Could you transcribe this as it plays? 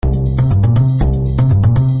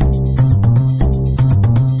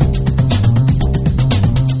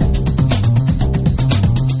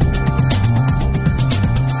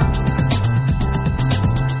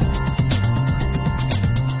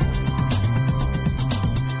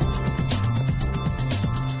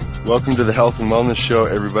Welcome to the Health and Wellness Show,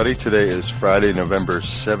 everybody. Today is Friday, November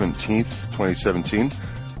 17th, 2017.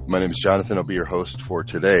 My name is Jonathan. I'll be your host for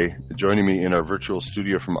today. Joining me in our virtual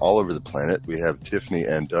studio from all over the planet, we have Tiffany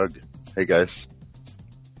and Doug. Hey, guys.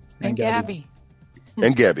 And Gabby.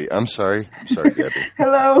 And Gabby. I'm sorry, Gabby.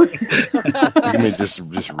 Hello. You mean just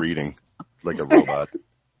reading like a robot.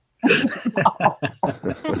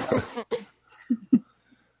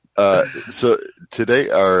 So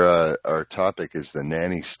today our topic is the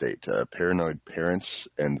nanny state, paranoid parents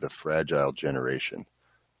and the fragile generation.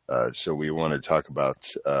 So we want to talk about,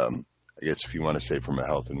 I guess if you want to say from a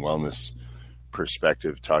health and wellness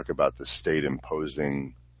perspective, talk about the state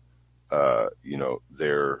imposing,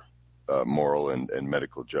 their moral and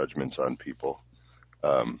medical judgments on people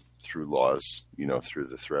through laws, through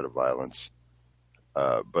the threat of violence,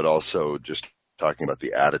 but also just talking about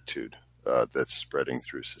the attitude that's spreading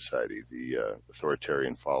through society, the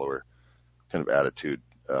authoritarian follower kind of attitude,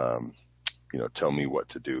 tell me what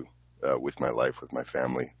to do with my life, with my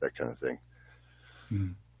family, that kind of thing.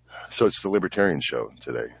 Mm. So it's the libertarian show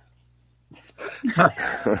today.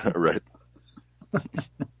 Right?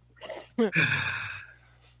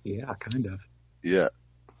 Yeah, kind of. Yeah.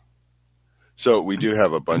 So we do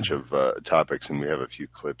have a bunch of topics, and we have a few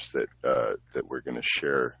clips that we're going to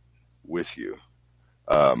share with you.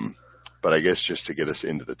 But I guess just to get us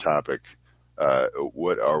into the topic,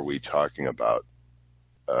 what are we talking about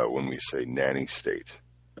when we say nanny state?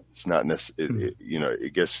 It's not necessarily, I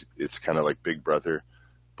guess it's kind of like Big Brother,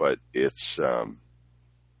 but it's, I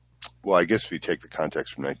guess if you take the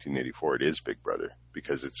context from 1984, it is Big Brother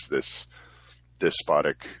because it's this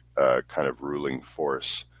despotic kind of ruling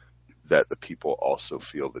force that the people also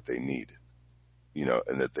feel that they need,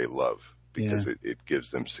 and that they love because it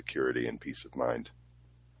gives them security and peace of mind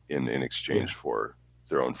in exchange for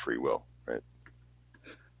their own free will, right?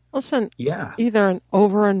 Listen, either an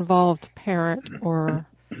over-involved parent or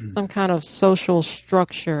some kind of social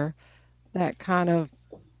structure that kind of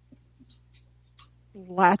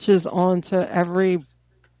latches onto every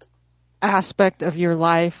aspect of your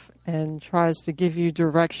life and tries to give you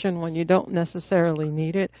direction when you don't necessarily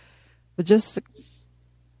need it. But just,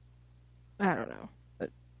 I don't know.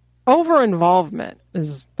 Over-involvement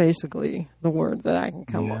is basically the word that I can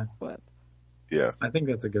come up with. Yeah. I think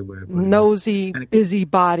that's a good way of putting it. Nosy,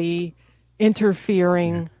 busybody,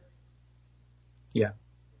 interfering. Yeah.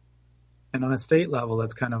 And on a state level,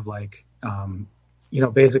 that's kind of like,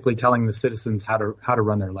 basically telling the citizens how to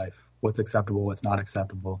run their life, what's acceptable, what's not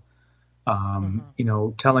acceptable. Making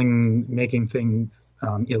things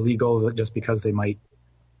illegal just because they might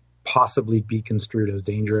possibly be construed as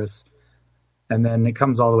dangerous. And then it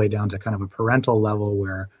comes all the way down to kind of a parental level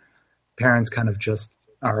where parents kind of just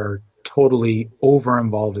are totally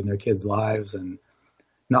over-involved in their kids' lives and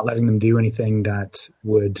not letting them do anything that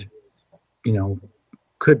would,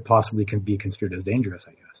 could possibly be construed as dangerous,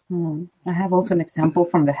 I guess. I have also an example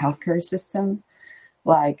from the healthcare system.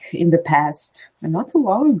 Like in the past, and not too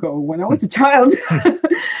long ago, when I was a child,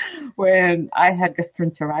 when I had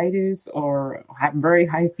gastroenteritis or had very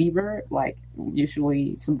high fever, like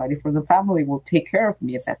usually somebody from the family will take care of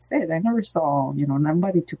me, and that's it. I never saw,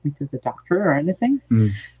 nobody took me to the doctor or anything.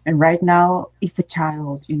 And right now, if a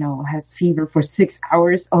child, has fever for 6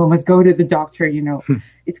 hours, oh, must go to the doctor,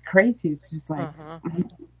 it's crazy. It's just like...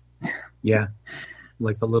 Yeah.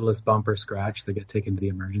 Like the littlest bump or scratch, they get taken to the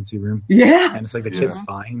emergency room. Yeah. And it's like the kid's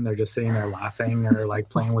fine. They're just sitting there laughing or like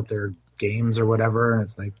playing with their games or whatever. And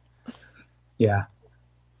it's like,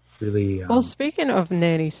 really. Well, speaking of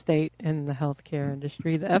nanny state in the healthcare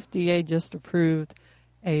industry, the FDA just approved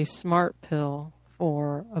a smart pill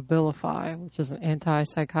for Abilify, which is an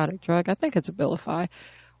antipsychotic drug. I think it's Abilify,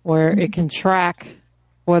 where it can track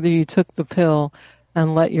whether you took the pill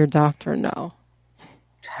and let your doctor know.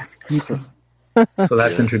 That's creepy. So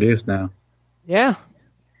that's introduced now. Yeah.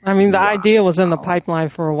 I mean, the idea was in the pipeline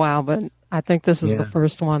for a while, but I think this is the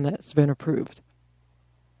first one that's been approved.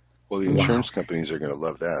 Well, the insurance companies are going to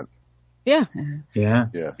love that. Yeah. Yeah.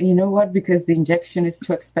 You know what? Because the injection is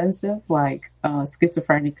too expensive, like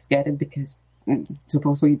schizophrenics get it because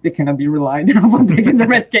supposedly they cannot be relied on taking the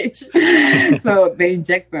medication. So they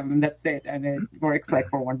inject them and that's it. And it works like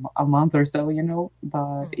for a month or so,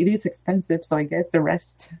 but it is expensive. So I guess the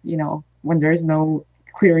rest, when there is no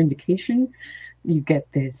clear indication, you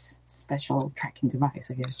get this special tracking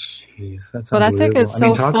device, I guess. Jeez, that's But I think it's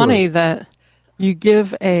so funny that you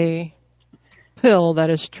give a pill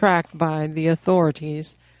that is tracked by the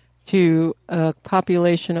authorities to a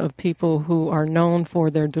population of people who are known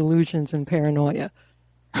for their delusions and paranoia.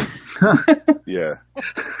 Yeah.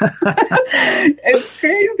 It's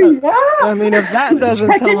crazy. I mean, if that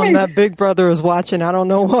doesn't tell them that Big Brother is watching, I don't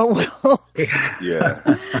know what will.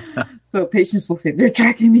 Yeah. So patients will say, they're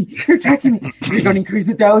tracking me. You're going to increase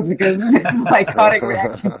the dose because of the psychotic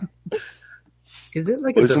reaction. Is it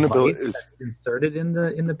like a device that's inserted in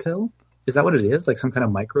the pill? Is that what it is? Like some kind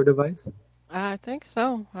of micro device? I think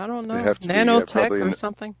so. I don't know. They have to Nanotech be, or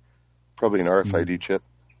something. Probably an RFID chip.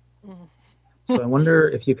 So I wonder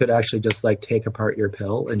if you could actually just like take apart your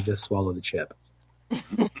pill and just swallow the chip.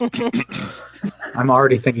 I'm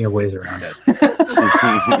already thinking of ways around it.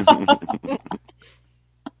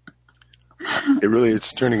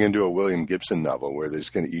 It's turning into a William Gibson novel where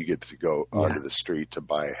you get to go onto the street to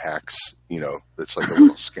buy hacks, that's like a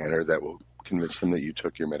little scanner that will convince them that you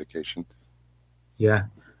took your medication. Yeah.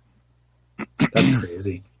 That's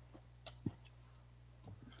crazy.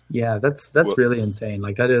 Yeah, that's really insane.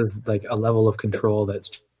 Like that is like a level of control that's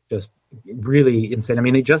just really insane. I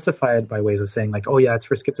mean, they justify it by ways of saying like, oh yeah, it's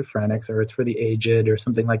for schizophrenics or it's for the aged or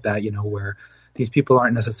something like that, where these people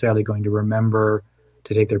aren't necessarily going to remember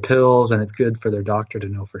to take their pills, and it's good for their doctor to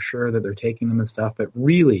know for sure that they're taking them and stuff. But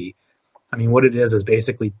really, I mean, what it is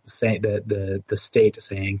basically saying the state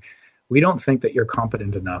saying, we don't think that you're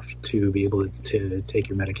competent enough to be able to take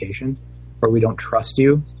your medication, or we don't trust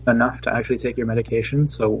you enough to actually take your medication,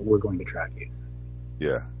 so we're going to track you.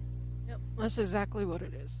 Yeah. Yep, that's exactly what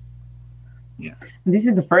it is. Yeah. This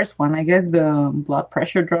is the first one. I guess the blood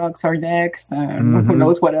pressure drugs are next. Who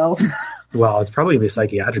knows what else? Well, it's probably the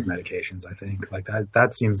psychiatric medications, I think. Like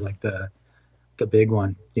that seems like the big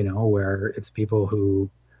one, where it's people who,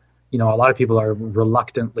 a lot of people are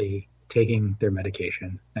reluctantly taking their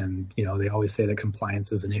medication, and they always say that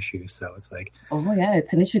compliance is an issue. So it's like, oh yeah,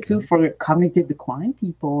 it's an issue too for cognitive decline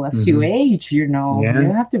people. As you age, you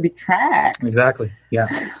have to be tracked. Exactly.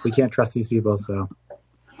 Yeah, we can't trust these people, so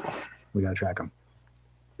we gotta track them.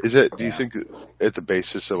 Do you think at the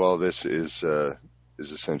basis of all this is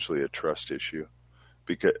essentially a trust issue?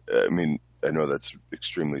 Because I mean, I know that's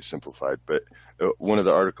extremely simplified, but one of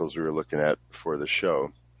the articles we were looking at for the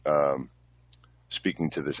show, speaking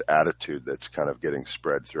to this attitude that's kind of getting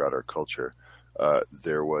spread throughout our culture,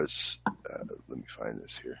 there was, let me find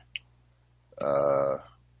this here,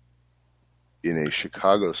 in a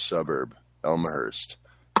Chicago suburb, Elmhurst,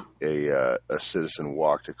 a citizen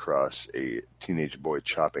walked across a teenage boy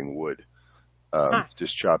chopping wood,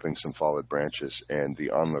 just chopping some fallen branches, and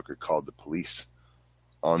the onlooker called the police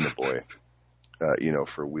on the boy,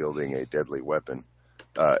 for wielding a deadly weapon.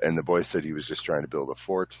 And the boy said he was just trying to build a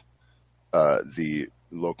fort. The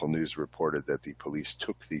local news reported that the police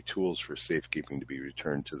took the tools for safekeeping to be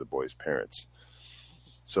returned to the boy's parents.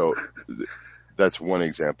 So that's one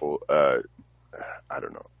example. I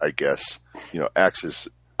don't know. I guess, axes,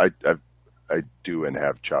 I do and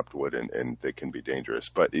have chopped wood, and they can be dangerous.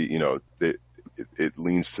 But, it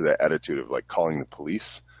leans to the attitude of like calling the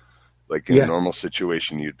police. Like in a normal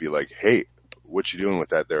situation, you'd be like, hey, what you doing with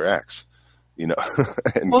that there axe? And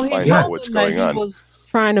find out what's going on. He was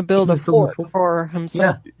trying to build a fort for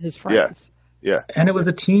himself, his friends. Yeah. And it was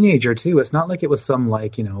a teenager too. It's not like it was some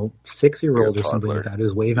 6-year-old or something like that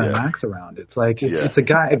who's waving an axe around. It's like it's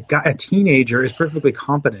a teenager is perfectly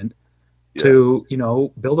competent to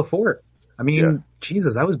build a fort. I mean,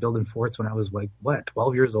 Jesus, I was building forts when I was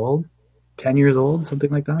 12 years old, 10 years old, something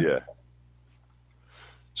like that. Yeah.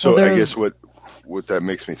 So I guess what that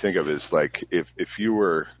makes me think of is like if you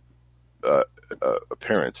were a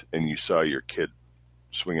parent and you saw your kid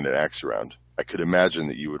swinging an axe around, I could imagine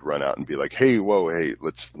that you would run out and be like, hey,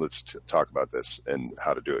 let's talk about this and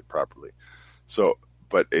how to do it properly. So,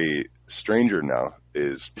 but a stranger now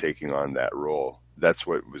is taking on that role. That's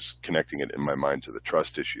what was connecting it in my mind to the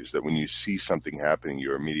trust issues, that when you see something happening,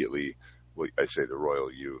 you're immediately, I say the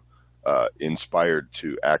royal you, inspired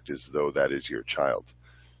to act as though that is your child.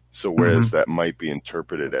 So whereas that might be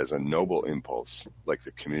interpreted as a noble impulse, like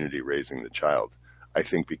the community raising the child, I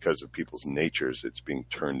think because of people's natures, it's being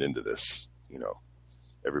turned into this,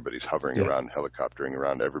 everybody's hovering around, helicoptering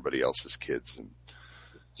around everybody else's kids. And,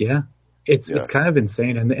 it's kind of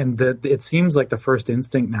insane. And it seems like the first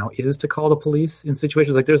instinct now is to call the police in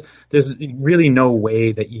situations like there's really no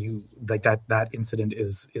way that that incident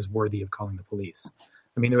is worthy of calling the police.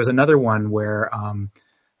 I mean, there was another one where,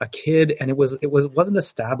 a kid, and it wasn't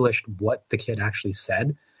established what the kid actually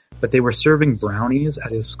said, but they were serving brownies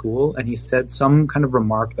at his school, and he said some kind of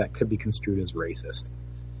remark that could be construed as racist.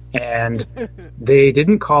 And they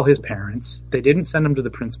didn't call his parents. They didn't send him to the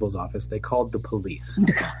principal's office. They called the police.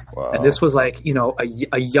 wow. And this was like,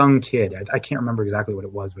 a young kid. I can't remember exactly what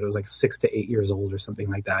it was, but it was like 6 to 8 years old or something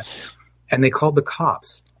like that. And they called the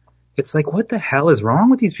cops. It's like, what the hell is wrong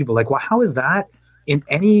with these people? Like, how is that in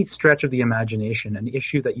any stretch of the imagination, an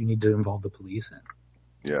issue that you need to involve the police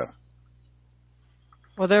in. Yeah.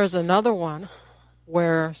 Well, there's another one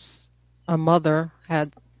where a mother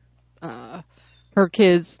had her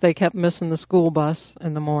kids, they kept missing the school bus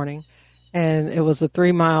in the morning, and it was a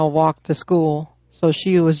 3-mile walk to school. So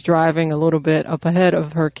she was driving a little bit up ahead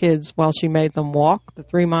of her kids while she made them walk the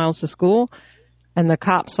 3 miles to school. And the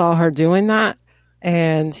cop saw her doing that,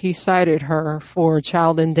 and he cited her for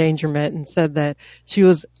child endangerment and said that she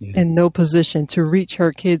was in no position to reach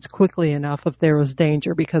her kids quickly enough if there was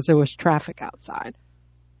danger because there was traffic outside.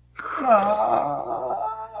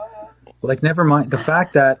 Like, never mind the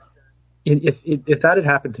fact that if that had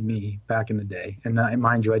happened to me back in the day, and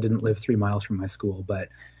mind you, I didn't live 3 miles from my school, but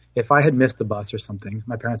if I had missed the bus or something,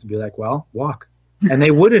 my parents would be like, well, walk. And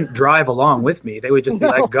they wouldn't drive along with me. They would just be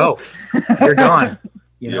like, go. You're gone.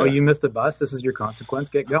 You missed the bus. This is your consequence.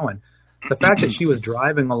 Get going. The fact that she was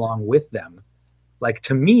driving along with them, like,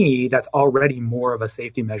 to me, that's already more of a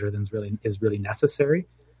safety measure than is really necessary.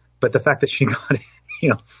 But the fact that she got,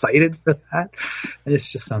 cited for that,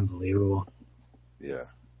 it's just unbelievable. Yeah.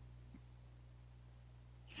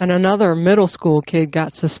 And another middle school kid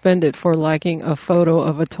got suspended for liking a photo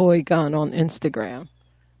of a toy gun on Instagram.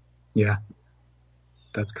 Yeah.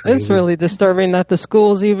 That's crazy. It's really disturbing that the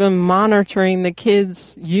school's even monitoring the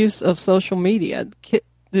kids' use of social media.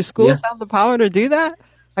 Do schools have the power to do that?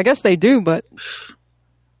 I guess they do, but...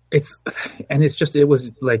 It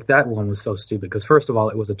was like, that one was so stupid because first of all,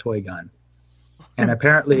 it was a toy gun. And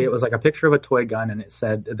apparently it was like a picture of a toy gun and it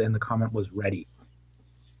said, then the comment was ready.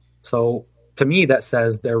 So to me, that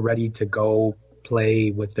says they're ready to go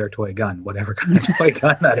play with their toy gun, whatever kind of toy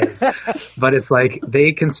gun that is. But it's like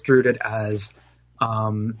they construed it as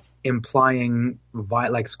implying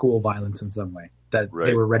like school violence in some way, that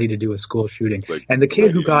they were ready to do a school shooting. Like, and the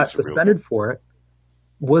kid who got suspended for it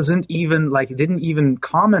didn't even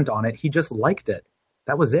comment on it. He just liked it.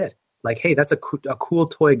 That was it. Like, hey, that's a cool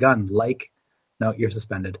toy gun. Like, no, you're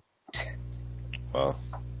suspended. Wow.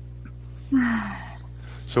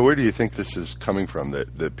 So where do you think this is coming from,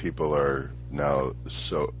 that people are now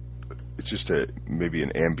so, it's just maybe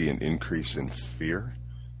an ambient increase in fear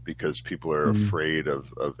because people are afraid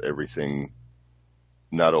of everything,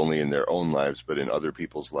 not only in their own lives, but in other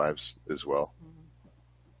people's lives as well?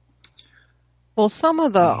 Well, some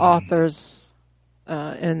of the authors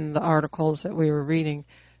in the articles that we were reading,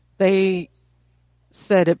 they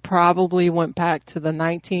said it probably went back to the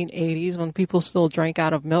 1980s when people still drank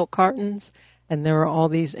out of milk cartons, and there were all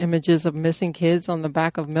these images of missing kids on the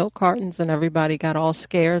back of milk cartons, and everybody got all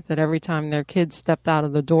scared that every time their kids stepped out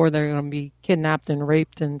of the door, they're going to be kidnapped and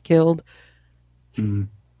raped and killed. Mm.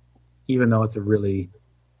 Even though it's a really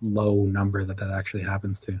low number that actually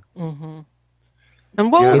happens to. Mm-hmm.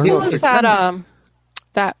 And what was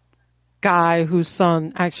that guy whose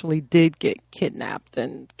son actually did get kidnapped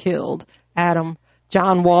and killed?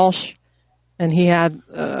 John Walsh, and he had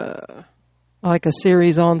like a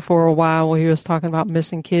series on for a while where he was talking about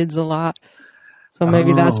missing kids a lot. So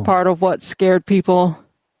maybe that's part of what scared people.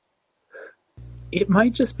 It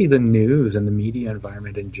might just be the news and the media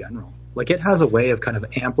environment in general. Like, it has a way of kind of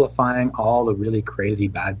amplifying all the really crazy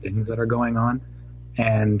bad things that are going on.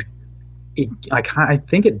 And I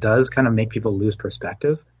think it does kind of make people lose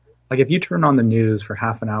perspective. Like, if you turn on the news for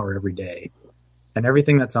half an hour every day, and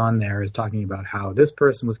everything that's on there is talking about how this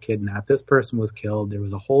person was kidnapped, this person was killed, there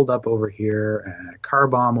was a holdup over here, a car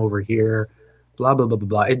bomb over here, blah, blah, blah, blah,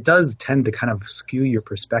 blah. It does tend to kind of skew your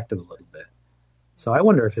perspective a little bit. So I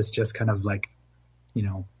wonder if it's just kind of like,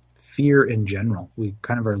 fear in general. We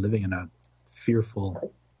kind of are living in a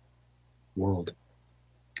fearful world.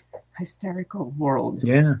 Hysterical world.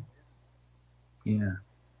 Yeah. Yeah.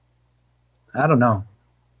 I don't know.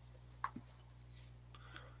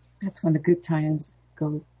 That's when the good times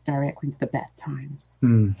go directly into the bad times.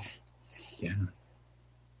 Yeah.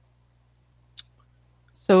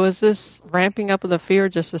 So is this ramping up of the fear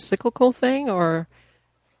just a cyclical thing, or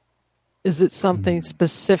is it something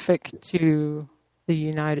specific to the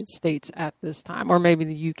United States at this time, or maybe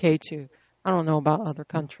the UK too? I don't know about other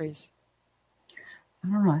countries. I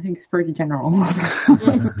don't know. I think it's pretty general.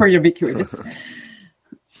 It's pretty ubiquitous.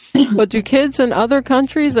 But do kids in other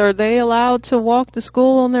countries, are they allowed to walk to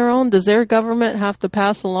school on their own? Does their government have to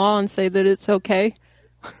pass a law and say that it's okay?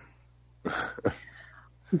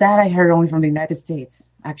 That I heard only from the United States,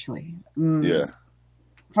 actually. Yeah.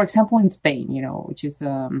 For example, in Spain, which is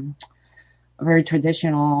a very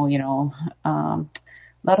traditional, a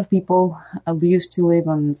lot of people used to live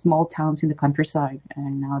in small towns in the countryside,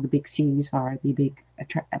 and now the big cities are the big,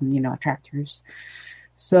 attractors.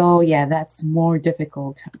 So, yeah, that's more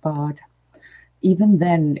difficult. But even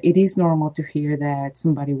then, it is normal to hear that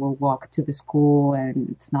somebody will walk to the school and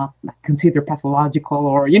it's not considered pathological,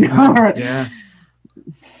 or Yeah.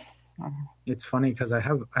 It's funny because I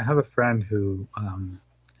have a friend who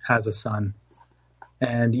has a son,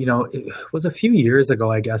 and it was a few years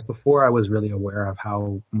ago, I guess, before I was really aware of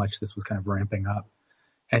how much this was kind of ramping up.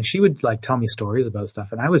 And she would like tell me stories about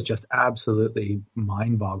stuff, and I was just absolutely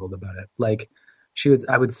mind boggled about it. Like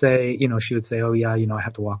I would say, she would say, "Oh yeah, I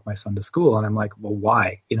have to walk my son to school," and I'm like, "Well,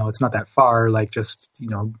 why? It's not that far. Like just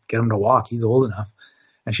get him to walk. He's old enough."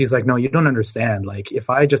 And she's like, "No, you don't understand. Like if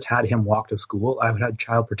I just had him walk to school, I would have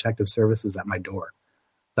Child Protective Services at my door.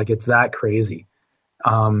 Like it's that crazy.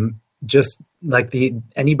 Just like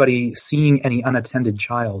anybody seeing any unattended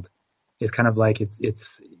child is kind of like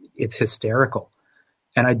it's hysterical."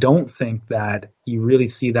 And I don't think that you really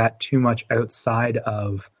see that too much outside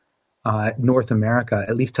of North America,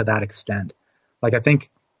 at least to that extent. Like I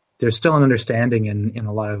think there's still an understanding in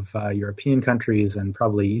a lot of European countries and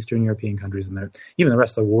probably Eastern European countries and even the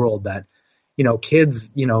rest of the world that,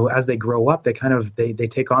 kids, as they grow up, they kind of, they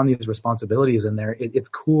take on these responsibilities, and it's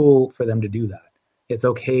cool for them to do that. It's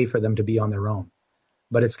okay for them to be on their own.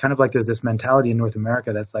 But it's kind of like there's this mentality in North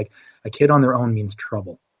America that's like a kid on their own means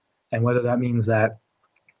trouble. And whether that means that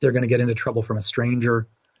they're going to get into trouble from a stranger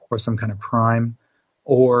or some kind of crime,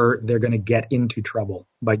 or they're going to get into trouble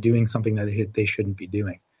by doing something that they shouldn't be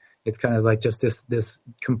doing. It's kind of like just this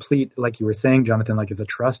complete, like you were saying, Jonathan, like it's a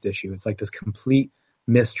trust issue. It's like this complete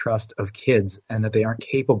mistrust of kids, and that they aren't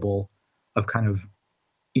capable of kind of,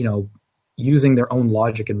 using their own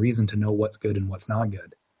logic and reason to know what's good and what's not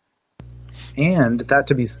good. And that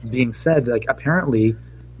to be being said, like apparently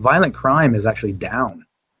violent crime is actually down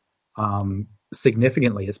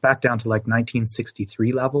significantly. It's back down to like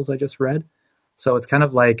 1963 levels, I just read. So it's kind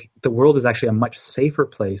of like the world is actually a much safer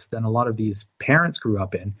place than a lot of these parents grew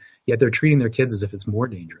up in, yet they're treating their kids as if it's more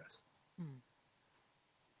dangerous.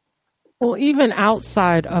 Well, even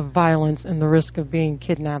outside of violence and the risk of being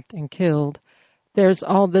kidnapped and killed, there's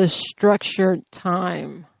all this structured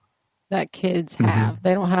time that kids have. Mm-hmm.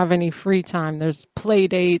 They don't have any free time. There's play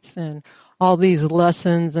dates and all these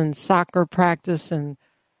lessons and soccer practice and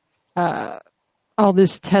all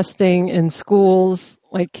this testing in schools.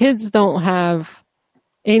 Like kids don't have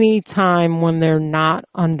any time when they're not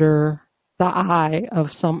under the eye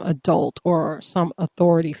of some adult or some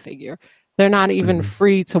authority figure. They're not even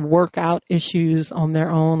free to work out issues on their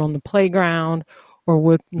own on the playground or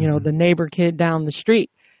with, the neighbor kid down the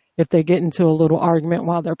street if they get into a little argument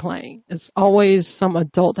while they're playing. It's always some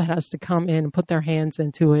adult that has to come in and put their hands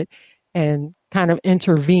into it and kind of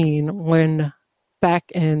intervene, when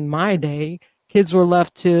back in my day, kids were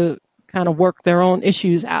left to kind of work their own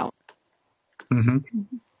issues out. Mm-hmm.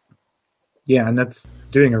 Yeah, and that's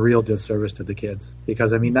doing a real disservice to the kids,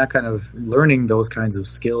 because, that kind of learning those kinds of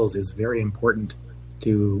skills is very important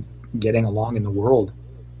to getting along in the world,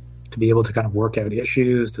 to be able to kind of work out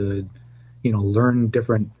issues, to, learn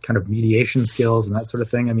different kind of mediation skills and that sort of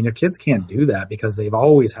thing. Your kids can't do that because they've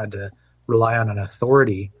always had to rely on an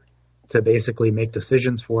authority to basically make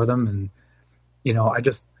decisions for them. And,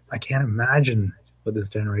 I can't imagine what this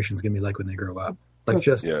generation is going to be like when they grow up. Like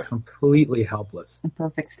just completely helpless. And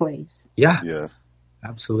perfect slaves. Yeah.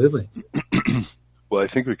 Absolutely. Well, I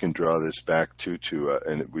think we can draw this back to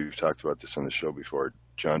and we've talked about this on the show before,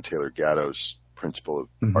 John Taylor Gatto's principle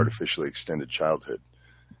of artificially extended childhood.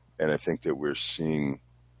 And I think that we're seeing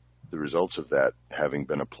the results of that having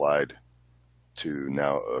been applied to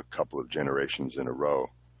now a couple of generations in a row.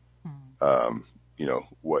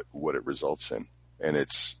 What it results in. And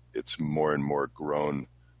it's more and more grown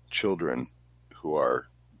children who are,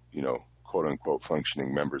 quote unquote,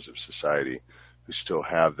 functioning members of society, who still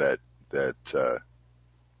have that,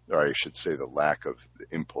 or I should say the lack of the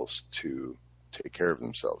impulse to take care of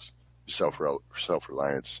themselves,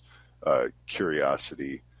 self-reliance,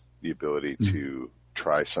 curiosity, the ability to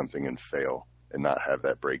try something and fail and not have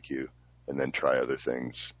that break you, and then try other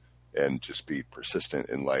things and just be persistent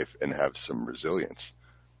in life and have some resilience.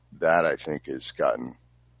 That, I think, has gotten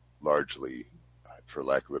largely, for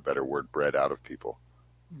lack of a better word, bred out of people.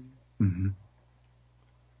 Mm-hmm.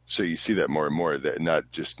 So you see that more and more, that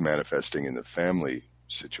not just manifesting in the family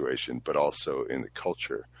situation, but also in the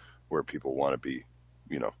culture where people want to be,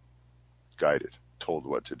 guided, told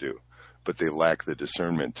what to do, but they lack the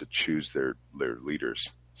discernment to choose their leaders.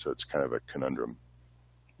 So it's kind of a conundrum.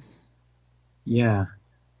 Yeah.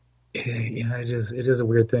 Yeah, it is a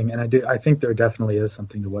weird thing. And I think there definitely is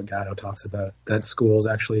something to what Gatto talks about, that schools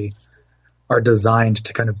actually are designed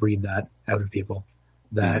to kind of breed that out of people.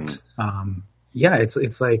 That,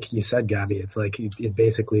 it's like you said, Gabby, it's like it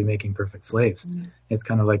basically making perfect slaves. It's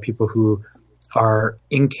kind of like people who are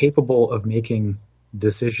incapable of making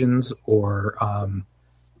decisions or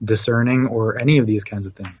discerning or any of these kinds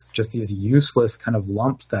of things. Just these useless kind of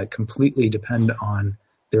lumps that completely depend on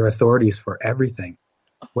their authorities for everything.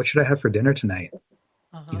 What should I have for dinner tonight?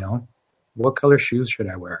 You know, what color shoes should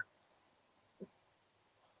I wear?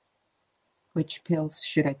 Which pills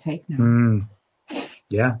should I take now?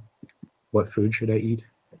 Yeah. What food should I eat?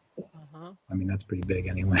 I mean, that's pretty big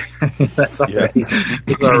anyway. That's already,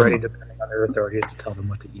 people are already depending on their authorities to tell them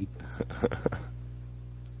what to eat.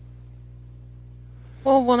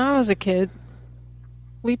 Well, when I was a kid,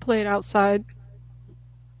 we played outside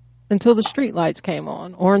until the street lights came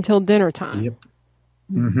on or until dinner time. Yep.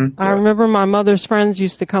 Mm-hmm. I remember my mother's friends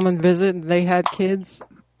used to come and visit, and they had kids.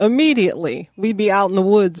 Immediately, we'd be out in the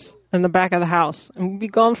woods in the back of the house, and we'd be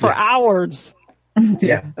gone for hours.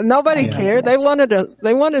 Yeah. And nobody cared. They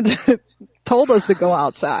told us to go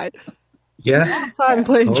outside. Yeah. Outside and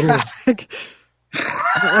play drag.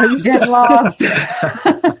 I used Get lost.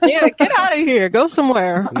 Yeah, get out of here. Go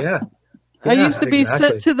somewhere. Yeah. I used to be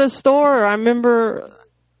sent to the store. I remember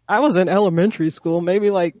I was in elementary school, maybe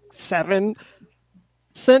like 7,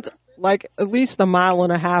 sent like at least a mile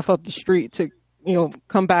and a half up the street to,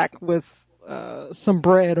 come back with some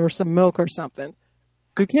bread or some milk or something.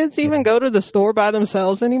 Do kids even go to the store by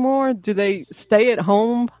themselves anymore? Do they stay at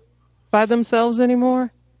home by themselves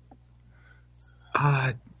anymore?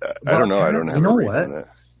 I don't know. I don't have a read on that.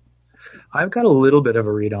 I've got a little bit of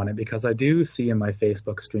a read on it because I do see in my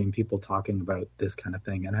Facebook stream people talking about this kind of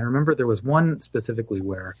thing. And I remember there was one specifically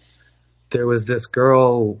where there was this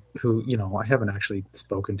girl who, I haven't actually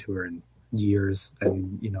spoken to her in years.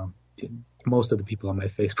 And, most of the people on my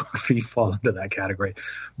Facebook feed fall into that category.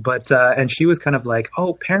 But, and she was kind of like,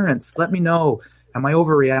 oh, parents, let me know. Am I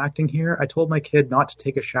overreacting here? I told my kid not to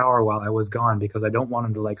take a shower while I was gone because I don't want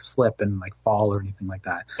him to slip and fall or anything like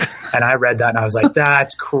that. And I read that and I was like,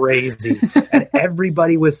 that's crazy. And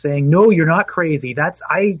everybody was saying, no, you're not crazy.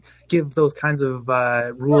 I give those kinds of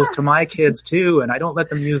rules to my kids too. And I don't let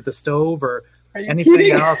them use the stove or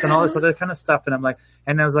anything else and all this other kind of stuff.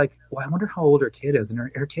 And I was like, well, I wonder how old her kid is.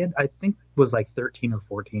 And her kid, I think, was 13 or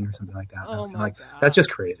 14 or something like that. And I was God. That's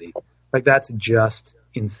just crazy. That's just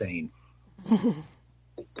insane.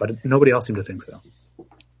 But nobody else seemed to think so.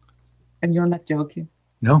 And you're not joking?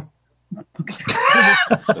 No. Okay.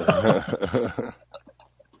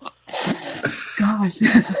 Gosh.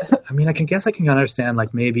 I mean, I can understand,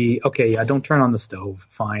 maybe, okay, yeah, don't turn on the stove.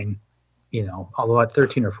 Fine. Although at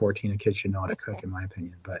 13 or 14, a kid should know how to cook, in my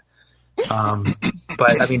opinion. But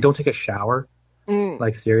I mean, don't take a shower.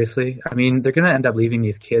 Seriously. I mean, they're going to end up leaving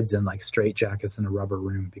these kids in straight jackets in a rubber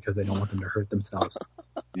room because they don't want them to hurt themselves.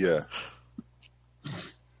 Yeah.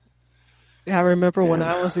 I remember when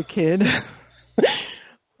I was a kid,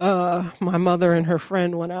 my mother and her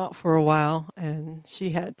friend went out for a while, and she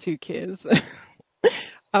had 2 kids.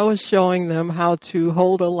 I was showing them how to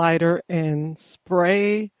hold a lighter and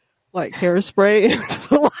spray, hairspray into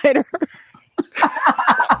the lighter.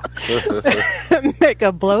 And make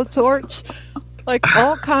a blowtorch.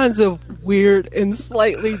 All kinds of weird and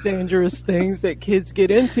slightly dangerous things that kids get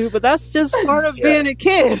into, but that's just part of being a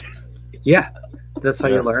kid. Yeah. That's how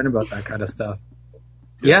you learn about that kind of stuff.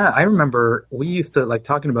 Yeah, I remember we used to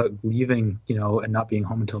talking about leaving, and not being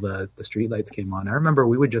home until the street lights came on. I remember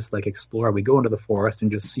we would just explore. We'd go into the forest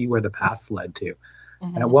and just see where the paths led to. Mm-hmm.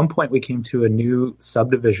 And at one point we came to a new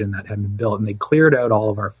subdivision that had been built, and they cleared out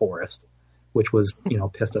all of our forest, which was,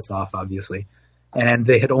 pissed us off, obviously. And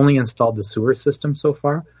they had only installed the sewer system so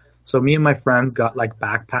far. So me and my friends got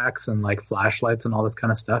backpacks and flashlights and all this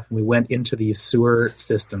kind of stuff. And we went into these sewer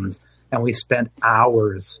systems. And we spent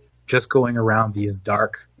hours just going around these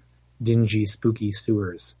dark, dingy, spooky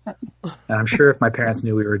sewers. And I'm sure if my parents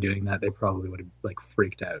knew we were doing that, they probably would have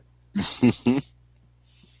freaked out.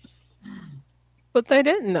 But they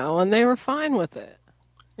didn't know, and they were fine with it.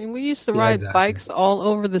 I mean, we used to ride bikes all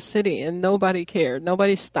over the city, and nobody cared.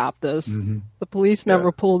 Nobody stopped us. Mm-hmm. The police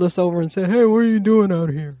never pulled us over and said, "Hey, what are you doing out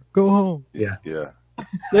here? Go home." Yeah.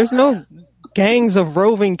 There's no gangs of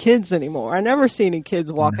roving kids anymore. I never see any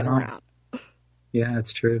kids walking around. Yeah,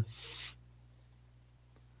 it's true.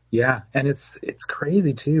 Yeah, and it's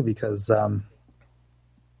crazy too because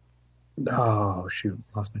oh shoot,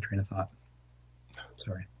 lost my train of thought.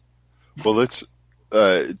 Sorry. Well, let's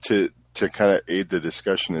to kind of aid the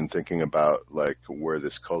discussion in thinking about where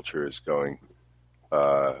this culture is going.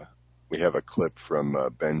 We have a clip from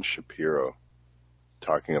Ben Shapiro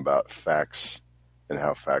talking about facts and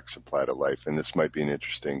how facts apply to life, and this might be an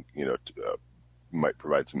interesting, might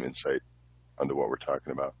provide some insight onto what we're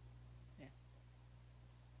talking about.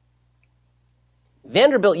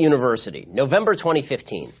 Vanderbilt University, November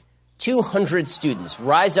 2015. 200 students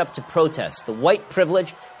rise up to protest the white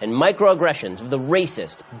privilege and microaggressions of the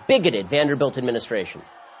racist, bigoted Vanderbilt administration.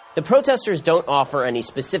 The protesters don't offer any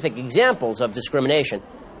specific examples of discrimination,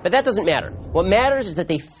 but that doesn't matter. What matters is that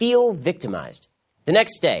they feel victimized. The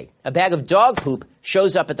next day, a bag of dog poop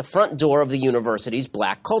shows up at the front door of the university's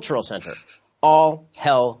Black Cultural Center. All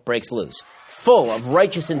hell breaks loose. Full of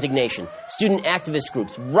righteous indignation, student activist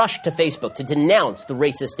groups rush to Facebook to denounce the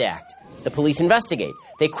racist act. The police investigate.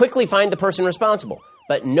 They quickly find the person responsible,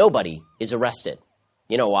 but nobody is arrested.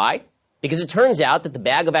 You know why? Because it turns out that the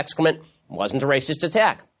bag of excrement wasn't a racist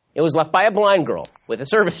attack. It was left by a blind girl with a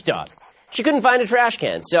service dog. She couldn't find a trash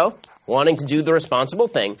can, so, wanting to do the responsible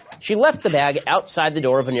thing, she left the bag outside the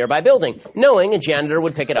door of a nearby building, knowing a janitor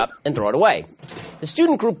would pick it up and throw it away. The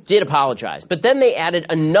student group did apologize, but then they added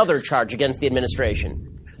another charge against the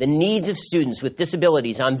administration. The needs of students with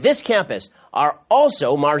disabilities on this campus are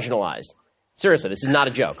also marginalized. Seriously, this is not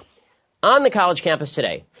a joke. On the college campus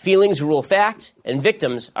today, feelings rule facts and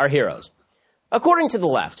victims are heroes. According to the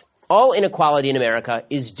left, all inequality in America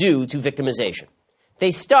is due to victimization.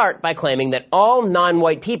 They start by claiming that all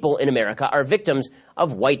non-white people in America are victims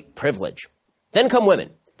of white privilege. Then come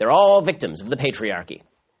women. They're all victims of the patriarchy.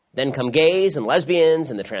 Then come gays and lesbians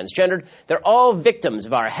and the transgendered. They're all victims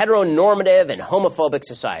of our heteronormative and homophobic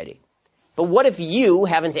society. But what if you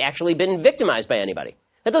haven't actually been victimized by anybody?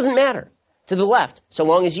 That doesn't matter. To the left, so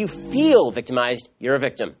long as you feel victimized, you're a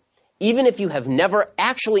victim. Even if you have never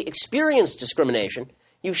actually experienced discrimination,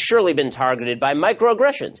 you've surely been targeted by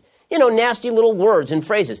microaggressions. You know, nasty little words and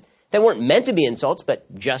phrases that weren't meant to be insults,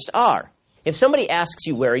 but just are. If somebody asks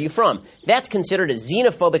you, where are you from, that's considered a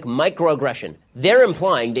xenophobic microaggression. They're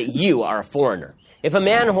implying that you are a foreigner. If a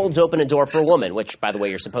man holds open a door for a woman, which, by the way,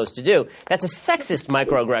 you're supposed to do, that's a sexist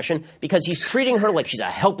microaggression because he's treating her like she's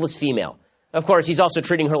a helpless female. Of course, he's also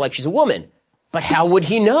treating her like she's a woman. But how would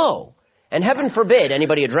he know? And heaven forbid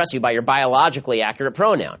anybody address you by your biologically accurate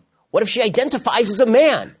pronoun. What if she identifies as a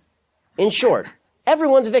man? In short,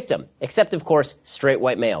 everyone's a victim, except, of course, straight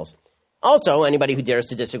white males. Also, anybody who dares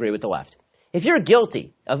to disagree with the left. If you're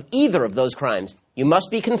guilty of either of those crimes, you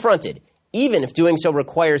must be confronted, even if doing so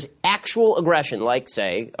requires actual aggression, like,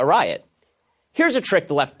 say, a riot. Here's a trick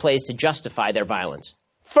the left plays to justify their violence.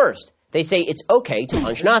 First, they say it's okay to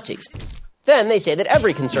punch Nazis. Then they say that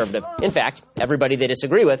every conservative, in fact, everybody they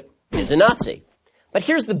disagree with, is a Nazi. But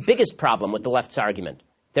here's the biggest problem with the left's argument.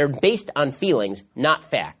 They're based on feelings, not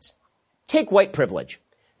facts. Take white privilege.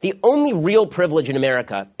 The only real privilege in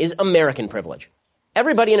America is American privilege.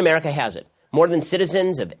 Everybody in America has it, more than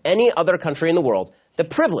citizens of any other country in the world, the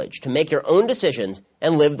privilege to make your own decisions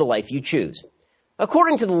and live the life you choose.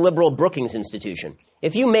 According to the liberal Brookings Institution,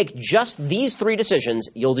 if you make just these 3 decisions,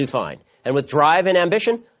 you'll do fine. And with drive and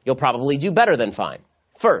ambition, you'll probably do better than fine.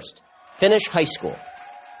 First, finish high school.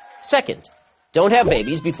 Second, don't have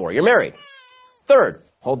babies before you're married. Third,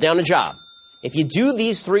 hold down a job. If you do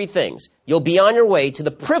these 3 things, you'll be on your way to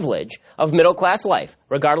the privilege of middle-class life,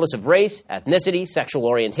 regardless of race, ethnicity, sexual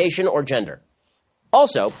orientation, or gender.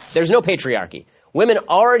 Also, there's no patriarchy. Women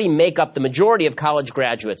already make up the majority of college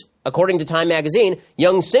graduates. According to Time magazine,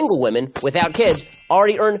 young single women without kids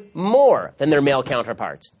already earn more than their male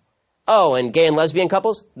counterparts. Oh, and gay and lesbian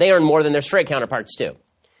couples, they earn more than their straight counterparts too.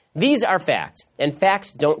 These are facts, and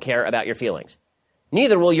facts don't care about your feelings.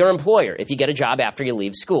 Neither will your employer if you get a job after you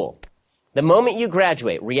leave school. The moment you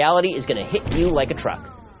graduate, reality is going to hit you like a truck.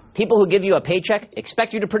 People who give you a paycheck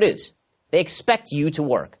expect you to produce. They expect you to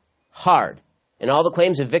work hard. And all the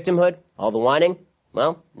claims of victimhood, all the whining,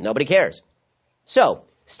 well, nobody cares. So,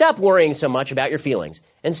 stop worrying so much about your feelings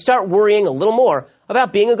and start worrying a little more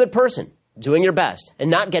about being a good person, doing your best, and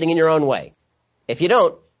not getting in your own way. If you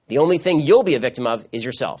don't, the only thing you'll be a victim of is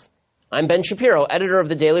yourself. I'm Ben Shapiro, editor of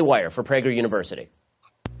the Daily Wire for Prager University.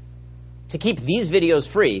 To keep these videos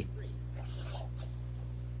free,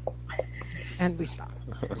 and we stop.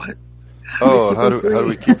 What? Oh, how do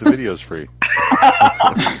we keep the videos free?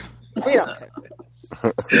 We don't care.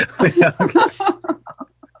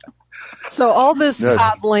 So all this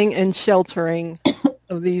coddling and sheltering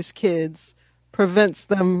of these kids prevents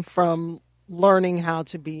them from learning how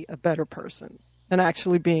to be a better person and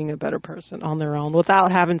actually being a better person on their own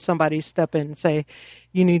without having somebody step in and say,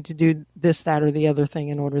 you need to do this, that, or the other thing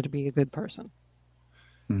in order to be a good person.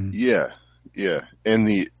 Yeah. And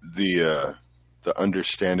the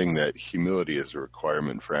understanding that humility is a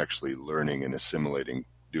requirement for actually learning and assimilating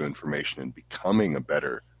new information and becoming a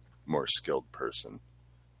better, more skilled person,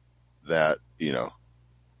 that,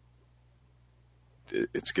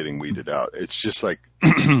 it's getting weeded out. It's just like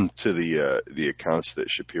to the accounts that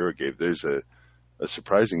Shapiro gave, there's a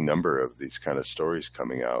surprising number of these kind of stories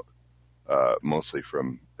coming out mostly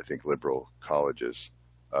from, I think, liberal colleges.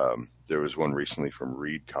 There was one recently from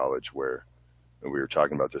Reed College where, and we were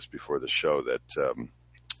talking about this before the show, that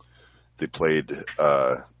they played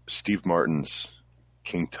Steve Martin's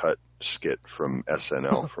King Tut skit from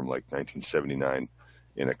SNL from like 1979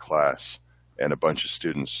 in a class, and a bunch of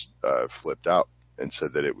students flipped out and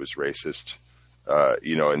said that it was racist,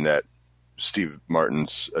 and that Steve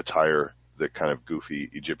Martin's attire, the kind of goofy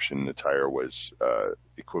Egyptian attire, was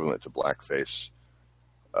equivalent to blackface,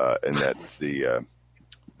 and that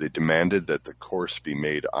they demanded that the course be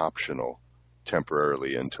made optional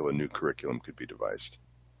temporarily until a new curriculum could be devised.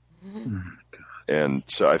 And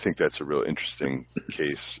so I think that's a real interesting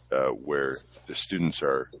case where the students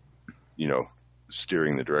are,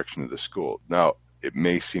 steering the direction of the school. Now, it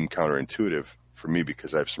may seem counterintuitive for me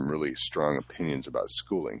because I have some really strong opinions about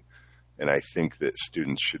schooling, and I think that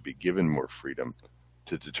students should be given more freedom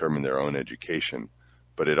to determine their own education,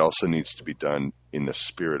 but it also needs to be done in the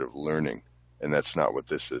spirit of learning, and that's not what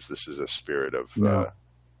this is. This is a spirit of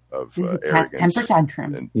arrogance temper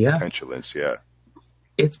tantrum and petulance. Yeah.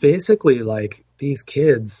 It's basically like these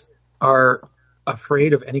kids are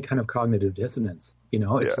afraid of any kind of cognitive dissonance.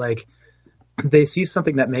 It's like they see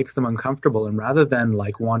something that makes them uncomfortable, and rather than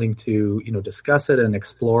like wanting to, discuss it and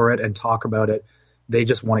explore it and talk about it, they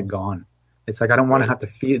just want it gone. It's like, I don't want to have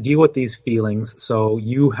to deal with these feelings, so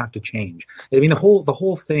you have to change. I mean, the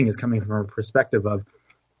whole thing is coming from a perspective of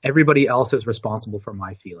everybody else is responsible for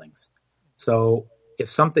my feelings. So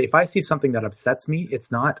if I see something that upsets me,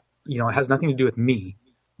 it's not, it has nothing to do with me.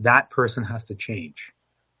 That person has to change,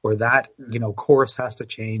 or that, course has to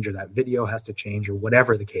change, or that video has to change, or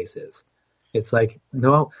whatever the case is. It's like,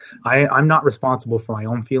 no, I'm not responsible for my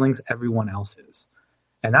own feelings. Everyone else is.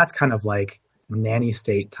 And that's kind of like nanny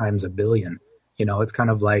state times a billion. It's kind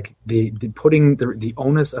of like the putting the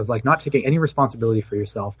onus of like not taking any responsibility for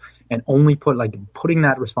yourself and only putting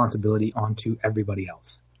that responsibility onto everybody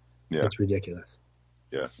else. Yeah. It's ridiculous.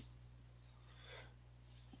 Yeah.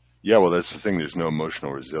 Yeah, well, that's the thing. There's no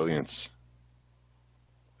emotional resilience.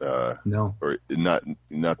 No. Or not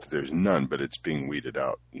that there's none, but it's being weeded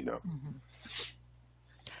out, Mm-hmm.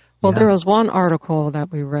 Well, there was one article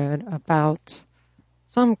that we read about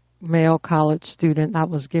some male college student that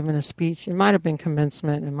was giving a speech. It might have been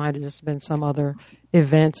commencement. It might have just been some other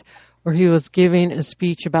event where he was giving a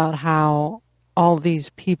speech about how all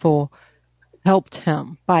these people helped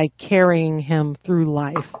him by carrying him through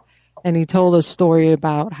life. And he told a story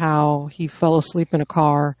about how he fell asleep in a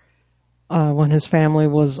car when his family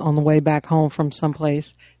was on the way back home from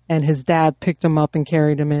someplace, and his dad picked him up and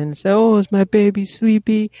carried him in and said, "Oh, is my baby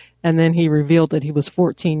sleepy?" And then he revealed that he was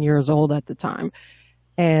 14 years old at the time.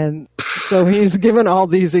 And so he's given all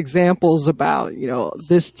these examples about,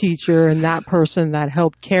 this teacher and that person that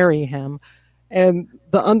helped carry him. And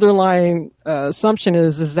the underlying assumption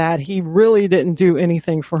is that he really didn't do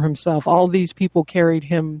anything for himself. All these people carried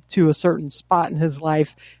him to a certain spot in his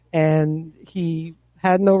life, and he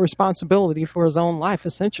had no responsibility for his own life,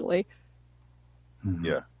 essentially.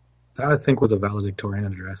 Yeah. That, I think, was a valedictorian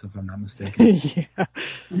address, if I'm not mistaken.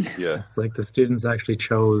 Yeah. It's like the students actually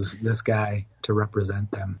chose this guy to represent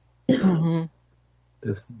them. Mm-hmm.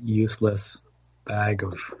 This useless bag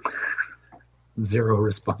of zero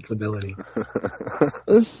responsibility.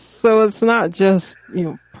 So it's not just,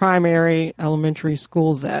 primary, elementary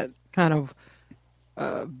schools that kind of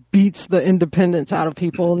beats the independence out of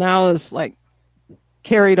people. Now it's like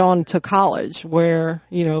carried on to college where,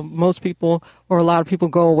 most people or a lot of people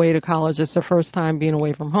go away to college. It's their first time being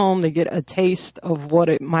away from home. They get a taste of what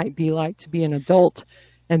it might be like to be an adult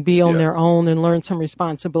and be on their own and learn some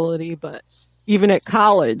responsibility. But even at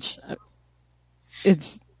college,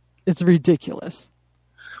 it's ridiculous.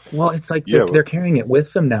 Well, it's like they're carrying it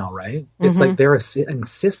with them now, right? It's like they're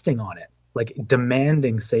insisting on it, like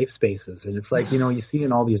demanding safe spaces. And it's like, you see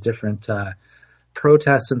in all these different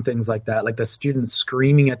protests and things like that, like the students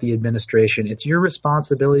screaming at the administration, it's your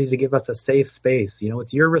responsibility to give us a safe space.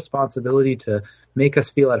 It's your responsibility to make us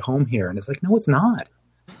feel at home here. And it's like, no, it's not.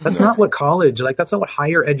 That's not what college, that's not what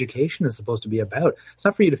higher education is supposed to be about. It's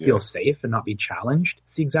not for you to feel safe and not be challenged.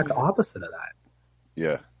 It's the exact opposite of that.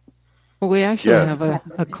 Yeah. Well, we actually have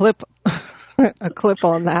a clip, a clip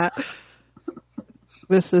on that.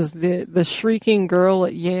 This is the shrieking girl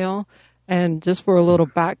at Yale. And just for a little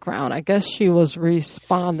background, I guess she was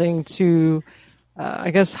responding to,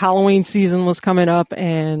 Halloween season was coming up,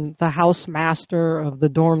 and the housemaster of the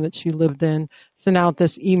dorm that she lived in sent out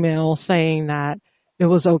this email saying that it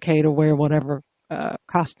was okay to wear whatever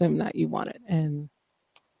costume that you wanted. And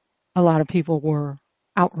a lot of people were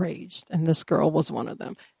outraged, and this girl was one of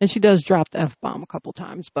them. And she does drop the F-bomb a couple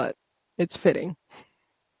times, but it's fitting.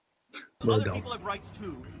 We're Other adults. people have rights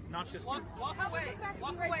too, not just you. Walk away.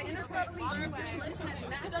 Interrupt me.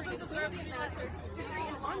 It doesn't deserve to be listened to.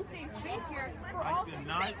 An unsafe space here for I all. do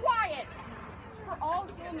not- Stay quiet. For all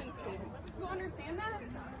Stillman students. You understand that?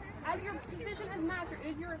 As your position as master, it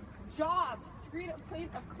is your job to create a place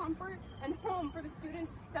of comfort and home for the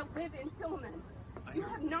students that live in Stillman. You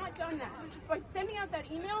have not done that. By sending out that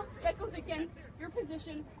email, that goes against your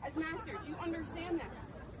position as master. Do you understand that?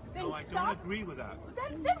 Then No, I don't agree with that.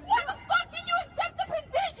 Then why the fuck did you accept the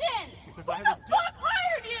position? Because Who I the have a fuck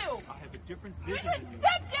hired you? I have a different You vision should than you.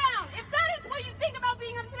 step down. If that is what you think about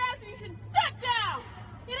being a master, you should step down.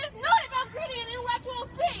 It is not about creating an intellectual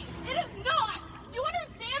space. It is not. Do you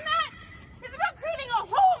understand that? It's about creating a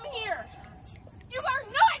home here. You are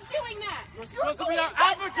not doing that. You're supposed to be going our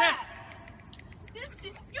against advocate. that.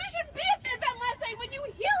 You should be at Ben Leslie when you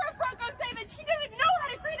hear a Franco say that she doesn't know how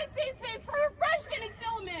to create a safe space for her freshmen in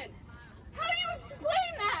Stillman. How do you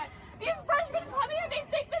explain that? These freshmen come here and they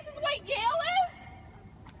think this is what Yale is?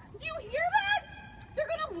 Do you hear that?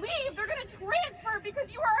 They're going to leave. They're going to transfer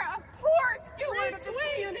because you are a poor steward of this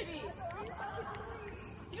community.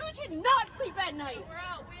 You should not sleep at night. We're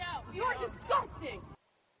out. We out. You are disgusting.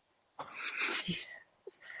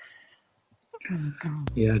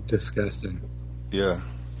 Yeah, disgusting. Yeah.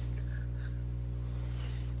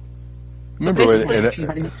 Remember when,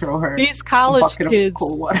 Somebody throw her These a college bucket of kids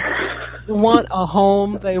cold water. want a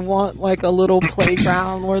home. They want like a little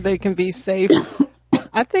playground where they can be safe.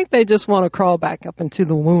 I think they just want to crawl back up into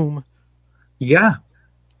the womb. Yeah,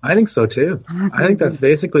 I think so too. I think that's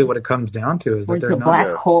basically what it comes down to is Or that into they're a not. black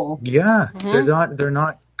hole. Yeah, they're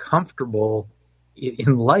not comfortable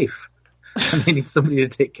in life, and they need somebody to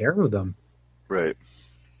take care of them. right.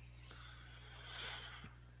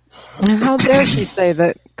 And how dare she say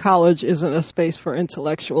that college isn't a space for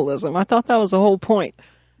intellectualism? I thought that was the whole point.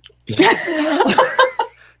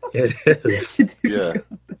 It is. Yeah.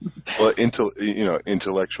 Well,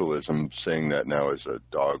 intellectualism saying that now is a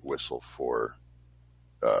dog whistle for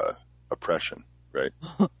oppression, right?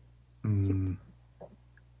 Mm,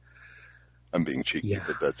 I'm being cheeky, Yeah.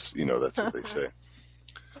 but that's what they say.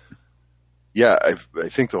 Yeah, I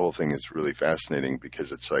think the whole thing is really fascinating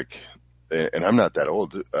because it's like, and I'm not that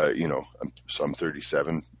old, I'm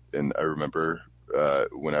 37, and I remember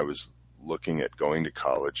when I was looking at going to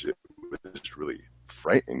college, it was really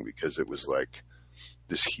frightening because it was like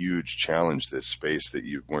this huge challenge, this space that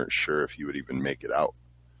you weren't sure if you would even make it out.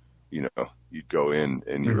 You know, you'd go in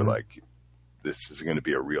and you were like, this is going to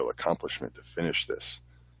be a real accomplishment to finish this.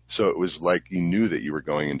 So it was like you knew that you were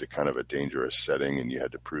going into kind of a dangerous setting and you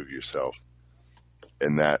had to prove yourself.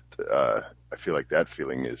 And that, I feel like that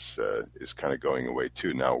feeling is kind of going away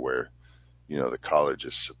too now, where, the college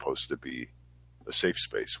is supposed to be a safe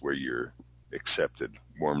space where you're accepted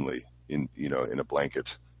warmly in a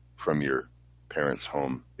blanket from your parents'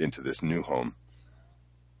 home into this new home.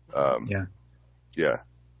 Yeah,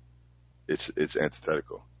 it's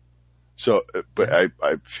antithetical. So, but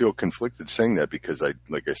I feel conflicted saying that because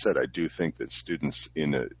like I said, I do think that students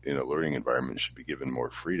in a learning environment should be given more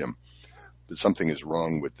freedom. But something is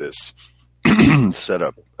wrong with this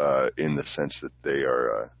setup in the sense that they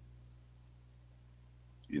are,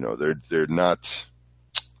 they're not.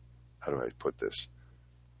 How do I put this?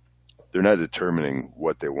 They're not determining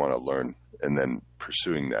what they want to learn and then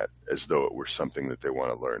pursuing that as though it were something that they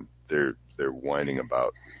want to learn. They're whining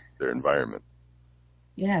about their environment.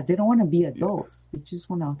 Yeah, they don't want to be adults. They just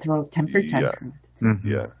want to throw temper tantrums.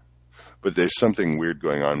 Yeah. But there's something weird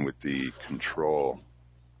going on with the control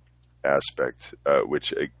aspect,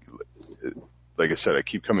 which, like I said, I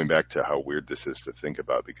keep coming back to how weird this is to think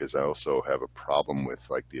about because I also have a problem with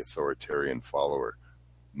like the authoritarian follower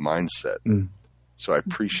mindset. So I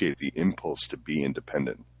appreciate the impulse to be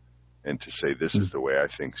independent and to say this is the way I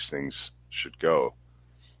think things should go.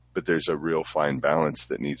 But there's a real fine balance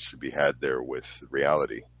that needs to be had there with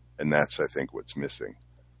reality. And that's, I think, what's missing.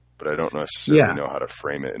 But I don't necessarily know how to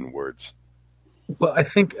frame it in words. Well, I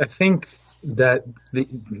think that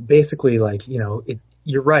basically, like,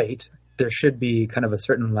 you're right. There should be kind of a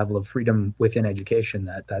certain level of freedom within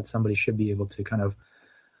education that somebody should be able to kind of,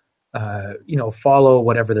 follow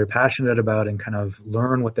whatever they're passionate about and kind of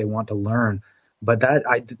learn what they want to learn. But that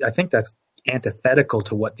I think that's antithetical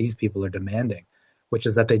to what these people are demanding, which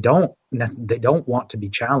is that they don't want to be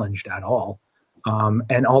challenged at all,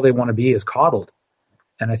 and all they want to be is coddled.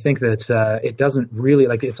 And I think that it doesn't really,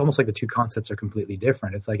 like, it's almost like the two concepts are completely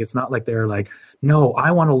different. It's like, it's not like they're like, no,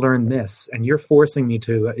 I want to learn this, and you're forcing me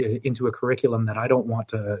into a curriculum that I don't want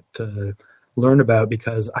to learn about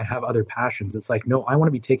because I have other passions. It's like, no, I want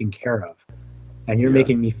to be taken care of, and you're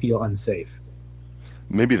making me feel unsafe.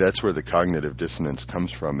 Maybe that's where the cognitive dissonance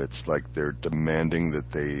comes from. It's like they're demanding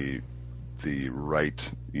that the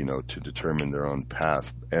right, to determine their own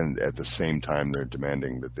path, and at the same time they're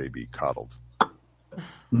demanding that they be coddled.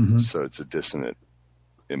 Mm-hmm. So it's a dissonant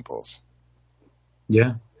impulse.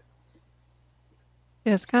 Yeah.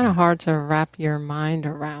 It's kind of hard to wrap your mind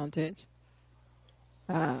around it.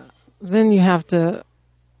 Then you have to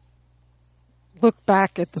look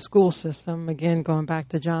back at the school system, again, going back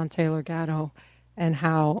to John Taylor Gatto, and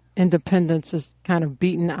how independence is kind of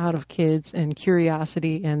beaten out of kids, and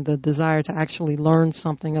curiosity and the desire to actually learn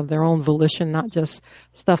something of their own volition, not just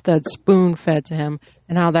stuff that's spoon-fed to him,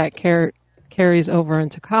 and how that carries over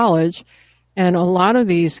into college. And a lot of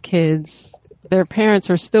these kids, their parents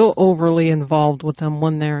are still overly involved with them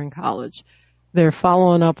when they're in college. They're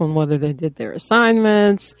following up on whether they did their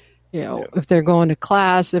assignments, if they're going to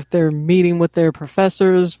class, if they're meeting with their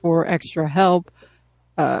professors for extra help.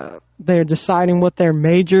 They're deciding what their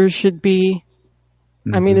majors should be.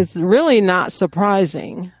 Mm-hmm. I mean, it's really not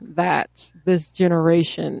surprising that this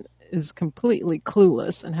generation is completely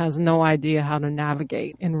clueless and has no idea how to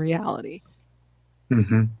navigate in reality.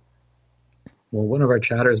 Mm-hmm. Well, one of our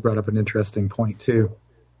chatters brought up an interesting point, too.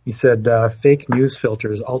 He said fake news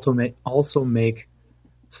filters also make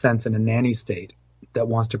sense in a nanny state that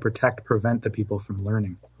wants to prevent the people from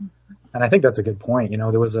learning. And I think that's a good point.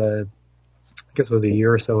 There was I guess it was a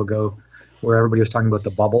year or so ago, where everybody was talking about the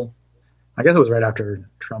bubble. I guess it was right after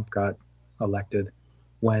Trump got elected,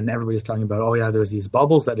 when everybody was talking about, oh yeah, there's these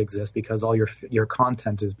bubbles that exist because all your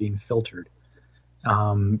content is being filtered.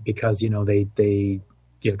 Because, they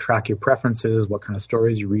track your preferences, what kind of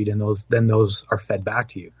stories you read, and those are fed back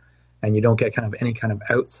to you. And you don't get kind of any kind of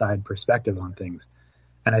outside perspective on things.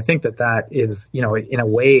 And I think that is, in a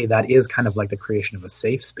way, that is kind of like the creation of a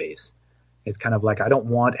safe space. It's kind of like, I don't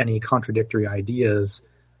want any contradictory ideas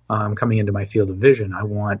coming into my field of vision. I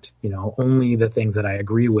want, only the things that I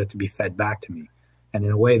agree with to be fed back to me. And in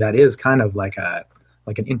a way, that is kind of like an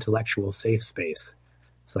intellectual safe space.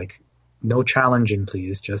 It's like, no challenging,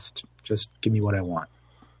 please. Just give me what I want.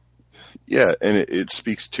 Yeah, and it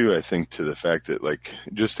speaks too, I think, to the fact that, like,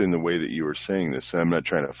 just in the way that you were saying this, and I'm not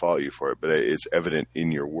trying to follow you for it, but it's evident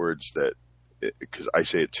in your words that, because I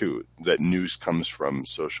say it too, that news comes from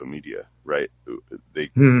social media, right? They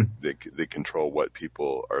control what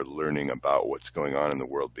people are learning about what's going on in the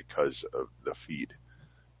world because of the feed,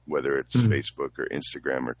 whether it's Facebook or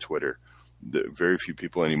Instagram or Twitter. Very few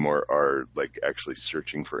people anymore are like actually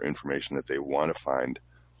searching for information that they want to find,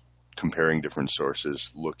 comparing different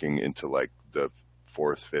sources, looking into like the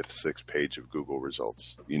 4th, 5th, 6th page of Google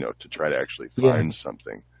results, to try to actually find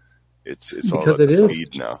something. It's all about the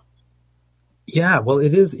feed now. Yeah, well,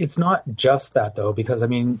 it is. It's not just that, though, because, I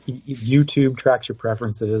mean, YouTube tracks your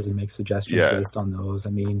preferences and makes suggestions based on those.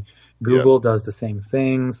 I mean, Google does the same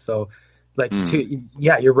thing. So,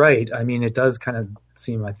 you're right. I mean, it does kind of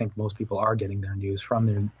seem, I think most people are getting their news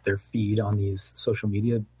from their feed on these social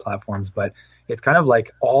media platforms. But it's kind of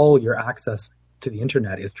like all your access to the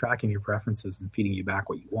internet is tracking your preferences and feeding you back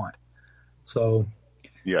what you want. So,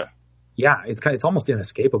 yeah, it's almost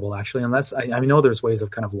inescapable, actually, unless I know there's ways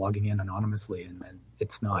of kind of logging in anonymously, and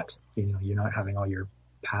it's not, you're not having all your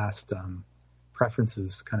past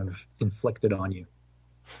preferences kind of inflicted on you.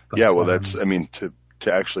 But, that's, I mean, to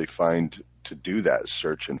actually to do that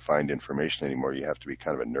search and find information anymore, you have to be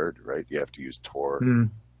kind of a nerd, right? You have to use Tor,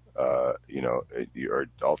 or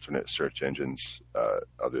alternate search engines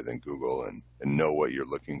other than Google, and know what you're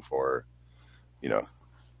looking for,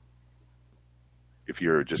 If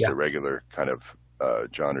you're just a regular kind of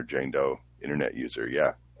John or Jane Doe internet user,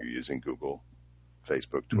 you're using Google,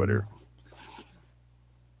 Facebook, Twitter.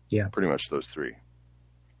 Yeah. Pretty much those three.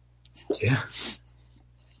 Yeah.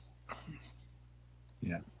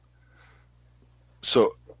 Yeah.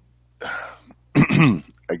 So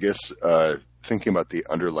I guess thinking about the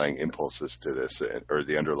underlying impulses to this, or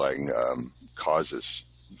the underlying causes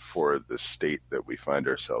for the state that we find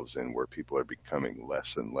ourselves in, where people are becoming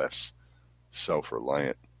less and less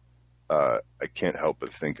self-reliant, I can't help but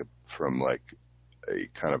think from like a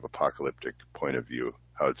kind of apocalyptic point of view,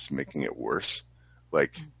 how it's making it worse.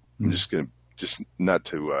 Like, I'm just not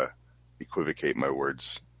to equivocate my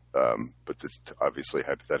words, but it's obviously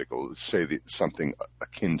hypothetical. Let's say something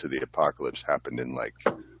akin to the apocalypse happened in like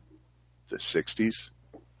the 60s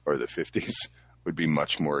or the 50s, would be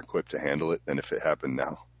much more equipped to handle it than if it happened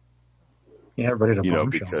now. Yeah, ready to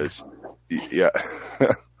because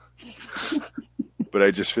But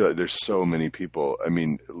I just feel like there's so many people. I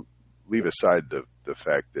mean, leave aside the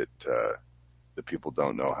fact that the people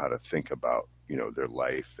don't know how to think about, their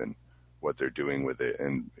life and what they're doing with it,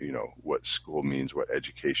 and what school means, what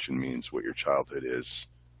education means, what your childhood is,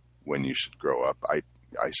 when you should grow up. I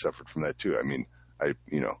suffered from that too. I mean,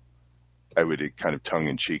 I would kind of tongue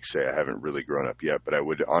in cheek say I haven't really grown up yet, but I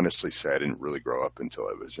would honestly say I didn't really grow up until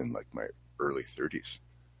I was in like my early 30s.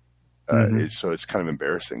 So it's kind of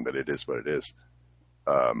embarrassing, but it is what it is.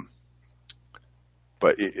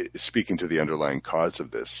 But speaking to the underlying cause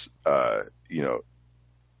of this,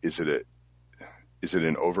 is it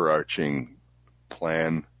an overarching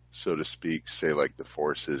plan, so to speak, say like the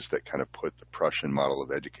forces that kind of put the Prussian model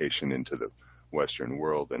of education into the Western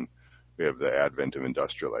world, and we have the advent of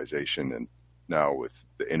industrialization, and now with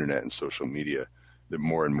the internet and social media, there are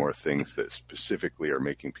more and more things that specifically are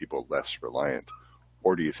making people less reliant?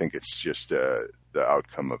 Or do you think it's just the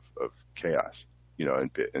outcome of chaos,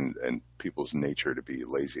 and people's nature to be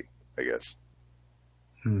lazy, I guess?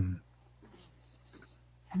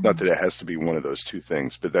 Not that it has to be one of those two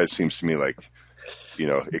things, but that seems to me like,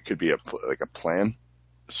 it could be a plan,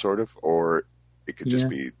 sort of, or it could just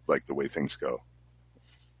be like the way things go.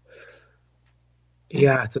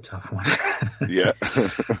 Yeah, it's a tough one. Yeah.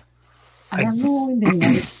 I don't know in the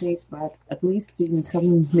United States, but at least in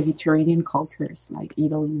some Mediterranean cultures like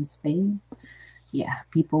Italy and Spain,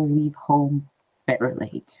 people leave home very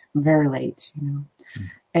late,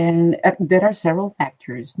 And there are several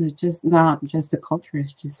factors. It's not just the culture,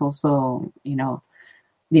 it's just also,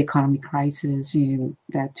 the economic crisis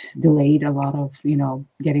that delayed a lot of,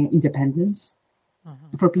 getting independence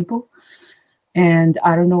for people. And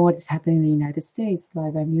I don't know what is happening in the United States.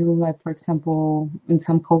 Like, I knew, like, for example, in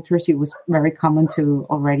some cultures, it was very common to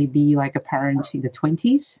already be like a parent in the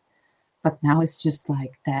 20s. But now it's just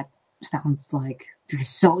like, that sounds like they're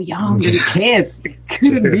so young, they're kids. They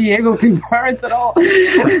couldn't be able to parent at all.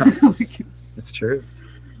 It's true.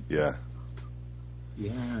 Yeah.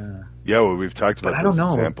 Yeah. Yeah, well, we've talked about those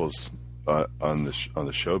examples on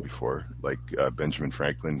the show before. Like, Benjamin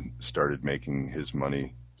Franklin started making his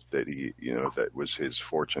money that that was his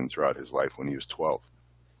fortune throughout his life when he was 12.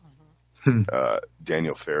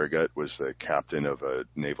 Daniel Farragut was the captain of a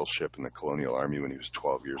naval ship in the colonial army when he was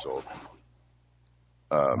 12 years old.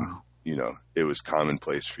 It was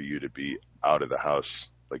commonplace for you to be out of the house,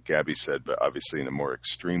 like Gabby said, but obviously in a more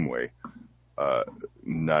extreme way,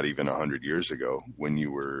 not even 100 years ago, when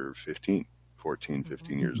you were 15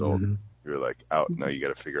 years old. You're like out. Now you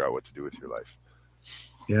got to figure out what to do with your life.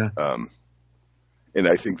 Yeah. And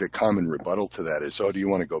I think the common rebuttal to that is, do you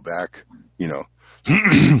want to go back, you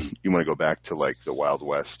want to go back to like the Wild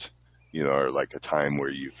West, or like a time where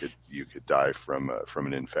you could die from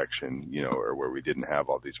an infection, or where we didn't have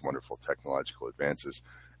all these wonderful technological advances.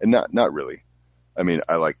 And not really. I mean,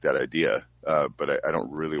 I like that idea, but I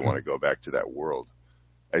don't really want to go back to that world.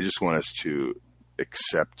 I just want us to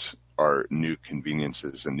accept our new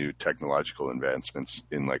conveniences and new technological advancements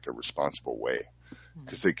in like a responsible way.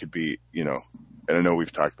 Because they could be, and I know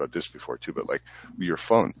we've talked about this before too, but like your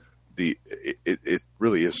phone, it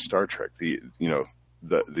really is Star Trek. The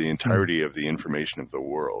entirety of the information of the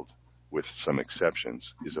world, with some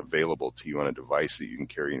exceptions, is available to you on a device that you can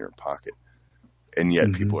carry in your pocket. And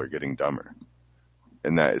yet people are getting dumber.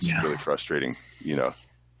 And that is really frustrating, Yeah.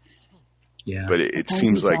 But it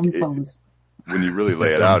seems like when you really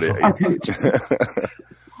lay it out,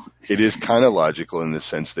 it is kind of logical in the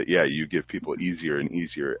sense that, you give people easier and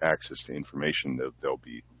easier access to information, they'll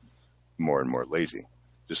be more and more lazy.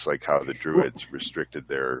 Just like how the Druids restricted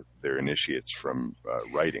their initiates from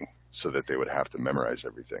writing so that they would have to memorize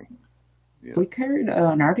everything. We carried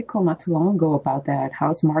an article not too long ago about that,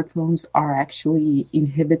 how smartphones are actually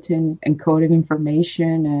inhibiting encoding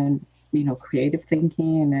information and, creative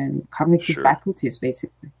thinking and cognitive faculties,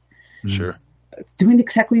 basically. Sure. It's doing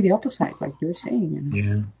exactly the opposite, like you're saying.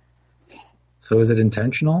 Yeah. So is it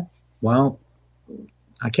intentional? Well,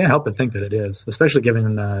 I can't help but think that it is, especially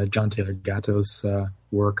given John Taylor Gatto's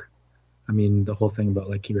work. I mean, the whole thing about,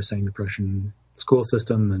 like you were saying, the Prussian school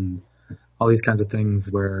system and all these kinds of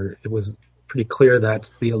things, where it was pretty clear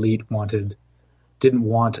that the elite didn't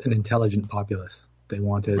want an intelligent populace. They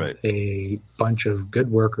wanted a bunch of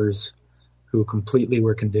good workers who completely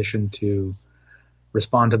were conditioned to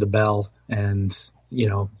respond to the bell and,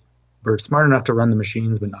 were smart enough to run the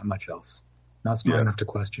machines, but not much else. Not smart enough to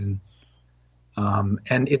question.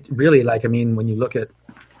 And it really, when you look at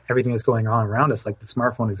everything that's going on around us, like the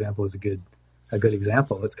smartphone example is a good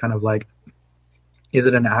example. It's kind of like, is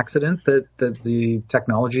it an accident that the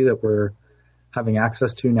technology that we're having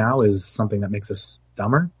access to now is something that makes us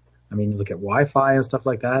dumber? I mean, you look at Wi-Fi and stuff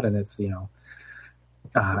like that, and it's,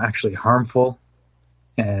 actually harmful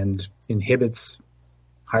and inhibits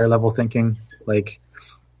higher level thinking. Like,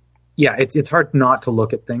 yeah, it's hard not to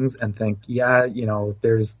look at things and think, yeah,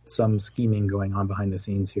 there's some scheming going on behind the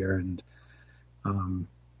scenes here, and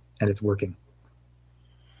it's working.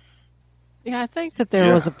 Yeah, I think that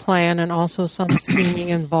there was a plan and also some scheming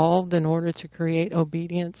involved in order to create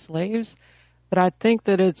obedient slaves. But I think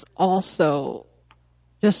that it's also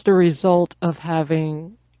just a result of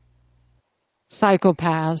having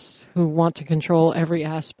psychopaths who want to control every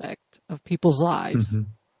aspect of people's lives. Mm-hmm.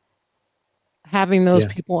 Having those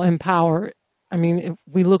people in power, I mean, if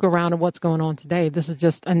we look around at what's going on today, this is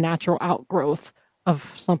just a natural outgrowth of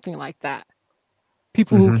something like that.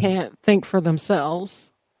 People who can't think for themselves.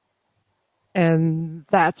 And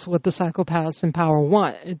that's what the psychopaths in power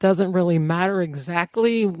want. It doesn't really matter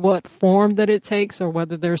exactly what form that it takes or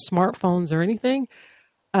whether they're smartphones or anything.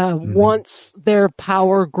 Once their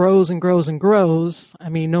power grows and grows and grows, I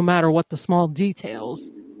mean, no matter what the small details,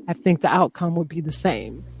 I think the outcome would be the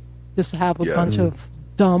same. Just to have a bunch of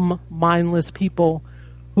dumb, mindless people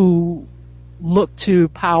who look to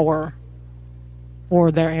power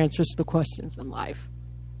for their answers to questions in life.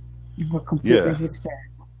 We're completely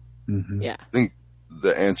hysterical. Mm-hmm. Yeah. I think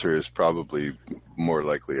the answer is probably more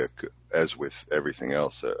likely, as with everything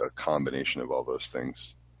else, a combination of all those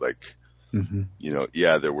things. Like,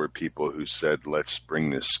 there were people who said, let's bring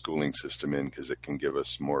this schooling system in because it can give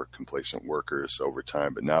us more complacent workers over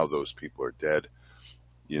time. But now those people are dead,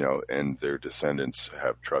 and their descendants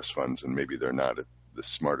have trust funds, and maybe they're not the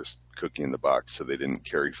smartest cookie in the box, so they didn't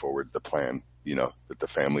carry forward the plan, that the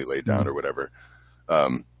family laid down or whatever.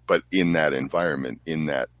 But in that environment, in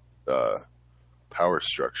that power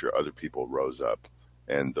structure, other people rose up,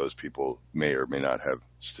 and those people may or may not have,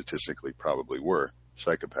 statistically probably were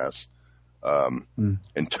psychopaths,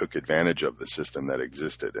 and took advantage of the system that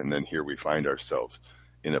existed. And then here we find ourselves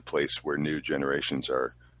in a place where new generations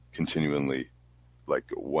are continually, like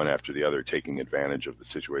one after the other, taking advantage of the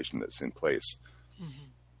situation that's in place.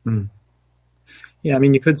 Yeah, I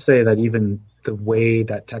mean, you could say that even the way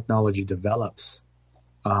that technology develops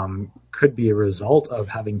could be a result of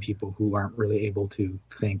having people who aren't really able to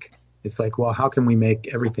think. It's like, well, how can we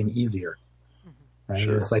make everything easier? Right?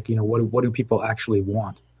 Sure. It's like, what do people actually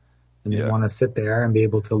want? And they want to sit there and be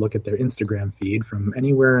able to look at their Instagram feed from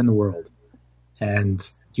anywhere in the world. And,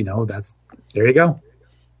 there you go.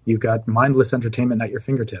 You've got mindless entertainment at your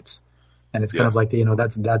fingertips. And it's kind of like,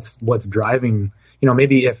 that's what's driving,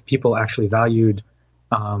 maybe if people actually valued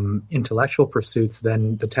intellectual pursuits,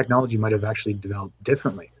 then the technology might have actually developed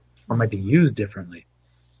differently or might be used differently.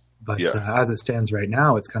 But as it stands right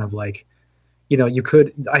now, it's kind of like,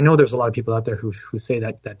 I know there's a lot of people out there who say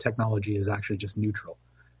that technology is actually just neutral.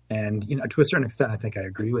 And, to a certain extent, I think I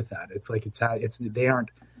agree with that. It's like,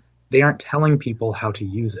 they aren't telling people how to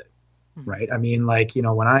use it. Right. I mean, like,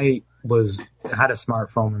 when I had a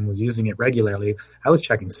smartphone and was using it regularly, I was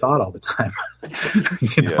checking SOT all the time,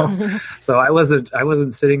 so I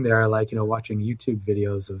wasn't sitting there like, watching YouTube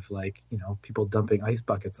videos of like, people dumping ice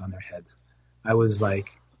buckets on their heads. I was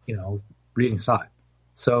like, reading SOT.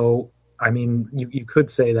 So, I mean, you could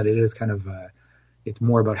say that it is kind of, it's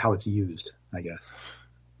more about how it's used, I guess.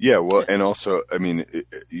 Yeah. Well, and also, I mean,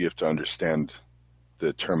 you have to understand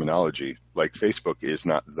the terminology. Like, Facebook is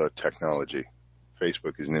not the technology.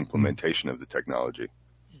 Facebook is an implementation of the technology.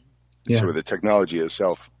 Yeah. So the technology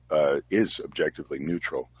itself is objectively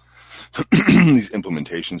neutral. These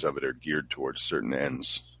implementations of it are geared towards certain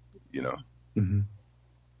ends,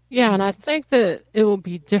 Yeah, and I think that it will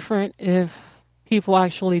be different if people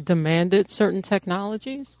actually demanded certain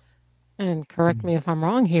technologies. And correct me if I'm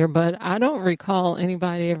wrong here, but I don't recall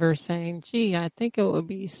anybody ever saying, gee, I think it would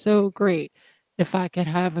be so great if I could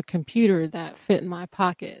have a computer that fit in my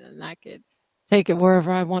pocket and I could take it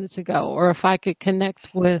wherever I wanted to go, or if I could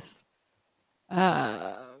connect with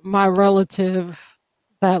my relative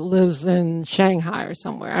that lives in Shanghai or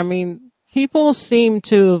somewhere. I mean, people seem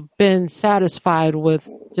to have been satisfied with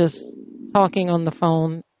just talking on the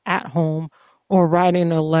phone at home or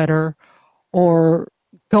writing a letter or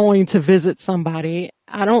going to visit somebody.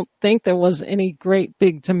 I don't think there was any great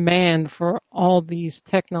big demand for all these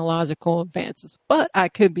technological advances, but I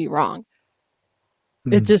could be wrong.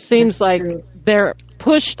 It just seems like they're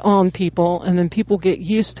pushed on people and then people get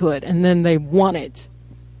used to it and then they want it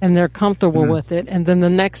and they're comfortable with it, and then the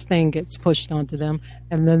next thing gets pushed onto them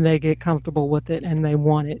and then they get comfortable with it and they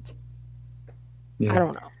want it. I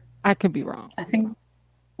don't know. I could be wrong. I think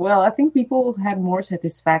people had more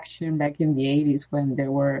satisfaction back in the 80s when they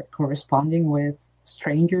were corresponding with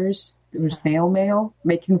strangers. There was snail mail,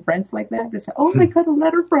 making friends like that. They say, oh, I got a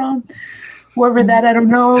letter from whoever that, I don't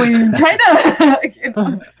know, in China.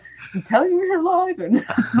 I'm telling you her life.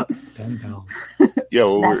 Pen pals. Yeah,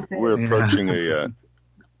 well, we're approaching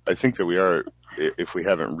I think that we are, if we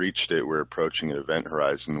haven't reached it, we're approaching an event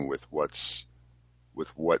horizon with what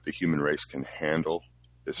the human race can handle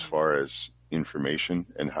as far as information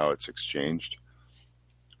and how it's exchanged.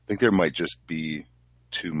 I think there might just be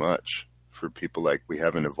too much for people. Like, we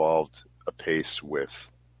haven't evolved apace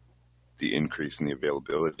with the increase in the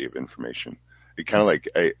availability of information. It kind of like,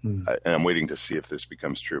 and I'm waiting to see if this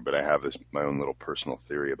becomes true, but I have my own little personal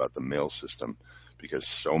theory about the mail system, because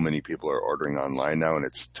so many people are ordering online now, and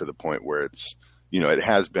it's to the point where it's, it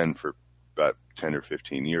has been for about 10 or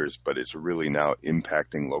 15 years, but it's really now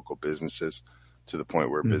impacting local businesses to the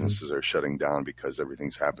point where businesses are shutting down because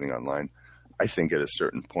everything's happening online. I think at a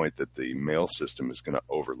certain point that the mail system is going to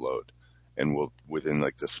overload, and within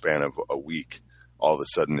like the span of a week, all of a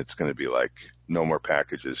sudden it's going to be like no more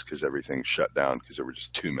packages because everything's shut down because there were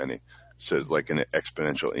just too many. So it's like an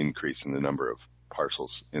exponential increase in the number of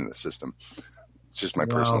parcels in the system. It's just my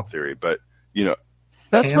personal theory, but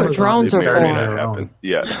that's what drones are for.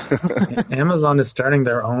 Yeah. Amazon is starting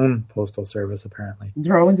their own postal service, apparently.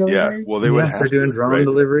 Drone delivery? Yeah, well, they would have to. They're doing drone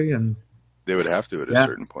delivery, and they would have to at a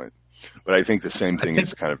certain point. But I think the same thing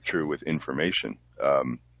is kind of true with information,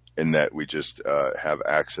 in that we just have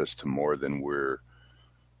access to more than we're,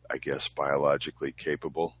 I guess, biologically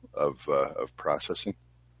capable of processing.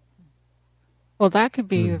 Well, that could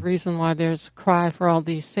be the reason why there's a cry for all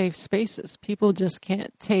these safe spaces. People just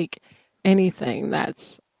can't take anything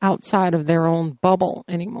that's outside of their own bubble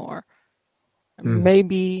anymore.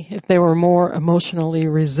 Maybe if they were more emotionally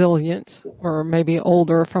resilient, or maybe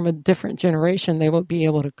older from a different generation, they would be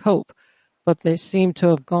able to cope. But they seem to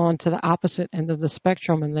have gone to the opposite end of the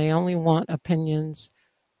spectrum, and they only want opinions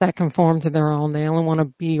that conform to their own. They only want to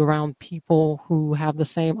be around people who have the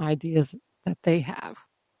same ideas that they have.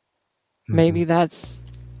 Maybe that's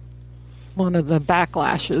one of the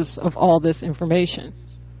backlashes of all this information.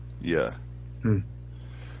 Yeah.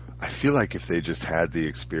 I feel like if they just had the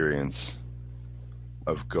experience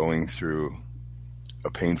of going through a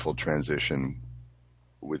painful transition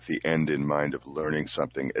with the end in mind of learning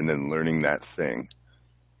something, and then learning that thing,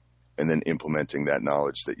 and then implementing that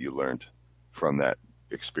knowledge that you learned from that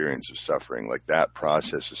experience of suffering, like that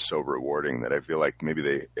process is so rewarding that I feel like maybe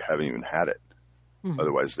they haven't even had it.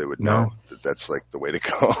 Otherwise they would know that that's like the way to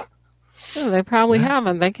go. Yeah, they probably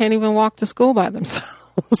haven't. They can't even walk to school by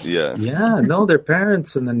themselves. Yeah, no, their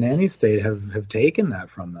parents in the nanny state have taken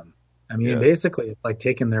that from them. I mean, basically, it's like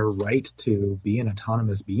taking their right to be an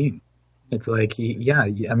autonomous being. It's like,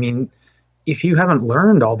 I mean, if you haven't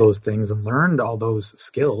learned all those things and learned all those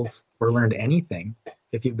skills, or learned anything,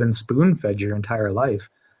 if you've been spoon-fed your entire life,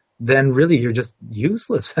 then really you're just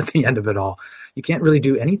useless at the end of it all. You can't really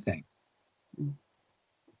do anything.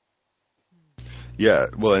 Yeah,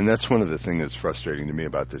 well, and that's one of the things that's frustrating to me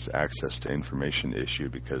about this access to information issue,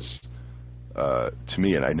 because to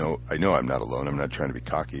me, and I know I'm not alone, I'm not trying to be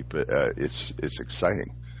cocky, but it's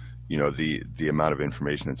exciting. The amount of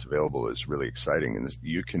information that's available is really exciting, and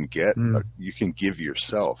you can get you can give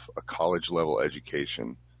yourself a college level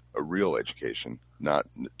education, a real education, not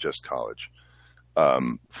just college,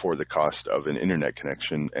 for the cost of an internet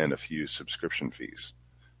connection and a few subscription fees.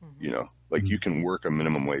 You can work a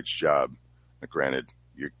minimum wage job. Granted,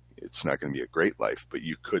 it's not going to be a great life, but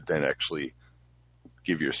you could then actually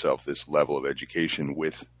give yourself this level of education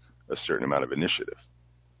with a certain amount of initiative.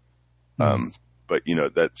 But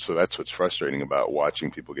that's what's frustrating about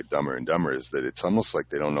watching people get dumber and dumber, is that it's almost like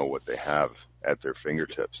they don't know what they have at their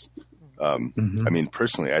fingertips. I mean,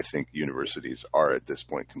 personally, I think universities are at this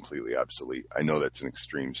point completely obsolete. I know that's an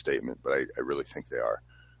extreme statement, but I really think they are.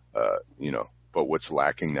 But what's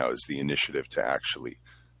lacking now is the initiative to actually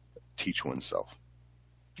teach oneself,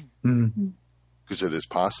 because it is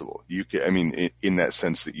possible. You can, I mean, in that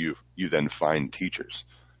sense that you then find teachers.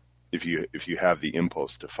 If you have the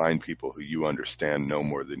impulse to find people who you understand know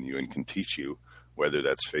more than you and can teach you, whether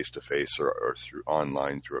that's face to face or through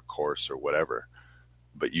online, through a course or whatever,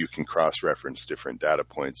 but you can cross-reference different data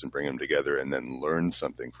points and bring them together and then learn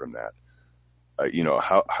something from that.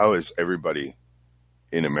 How is everybody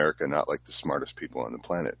in America not like the smartest people on the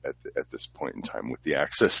planet at this point in time with the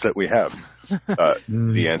access that we have?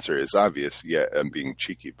 The answer is obvious. Yeah, I'm being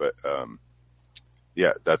cheeky, but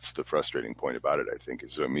that's the frustrating point about it, I think,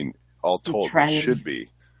 is, I mean, all told, we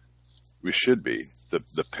should be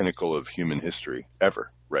the pinnacle of human history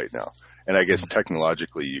ever right now. And I guess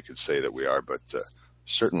technologically you could say that we are, but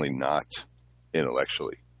certainly not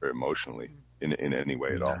intellectually or emotionally in any way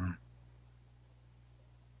at all.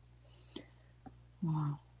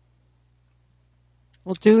 Wow.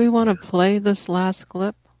 Well, do we want to play this last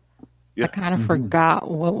clip? Yeah. I kind of forgot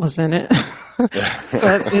what was in it.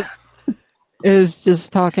 But is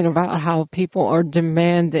just talking about how people are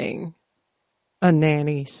demanding a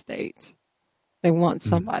nanny state. They want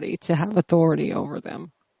somebody to have authority over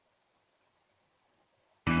them.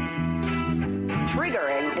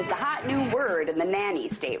 Triggering is the hot new word in the nanny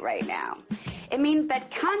state right now. It means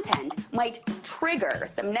that content might trigger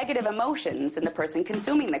some negative emotions in the person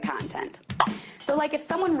consuming the content. So like if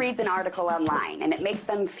someone reads an article online and it makes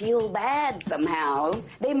them feel bad somehow,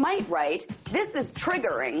 they might write, "This is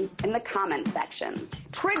triggering," in the comment section.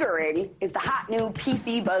 Triggering is the hot new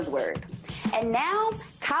PC buzzword. And now,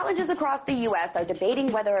 colleges across the U.S. are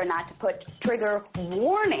debating whether or not to put trigger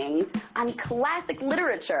warnings on classic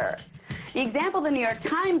literature. The example the New York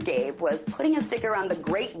Times gave was putting a sticker on The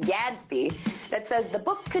Great Gatsby that says the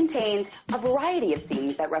book contains a variety of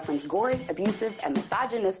scenes that reference gory, abusive, and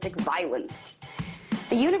misogynistic violence.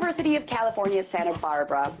 The University of California, Santa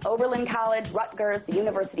Barbara, Oberlin College, Rutgers, the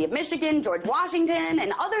University of Michigan, George Washington,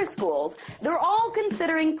 and other schools, they're all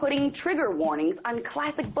considering putting trigger warnings on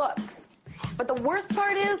classic books. But the worst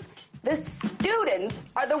part is, the students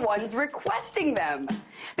are the ones requesting them.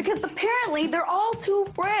 Because apparently they're all too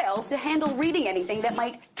frail to handle reading anything that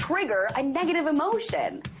might trigger a negative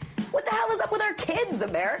emotion. What the hell is up with our kids,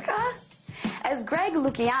 America? As Greg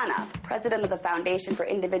Lukianoff, president of the Foundation for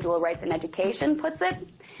Individual Rights in Education, puts it,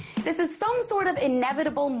 this is some sort of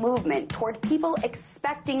inevitable movement toward people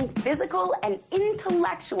expecting physical and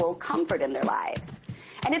intellectual comfort in their lives.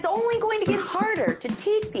 And it's only going to get harder to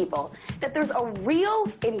teach people that there's a real,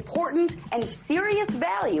 important, and serious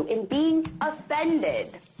value in being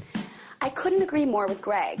offended. I couldn't agree more with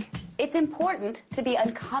Greg. It's important to be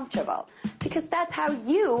uncomfortable because that's how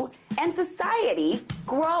you and society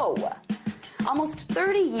grow. Almost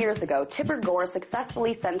 30 years ago, Tipper Gore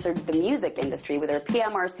successfully censored the music industry with her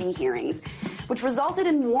PMRC hearings, which resulted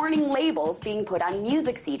in warning labels being put on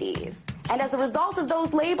music CDs. And as a result of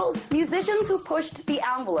those labels, musicians who pushed the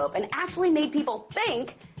envelope and actually made people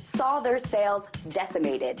think saw their sales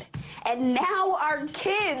decimated. And now our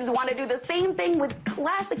kids want to do the same thing with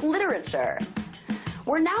classic literature.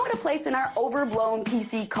 We're now at a place in our overblown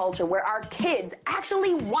PC culture where our kids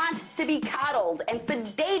actually want to be coddled and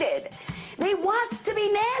sedated. They want to be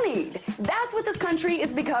nannied. That's what this country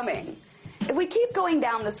is becoming. If we keep going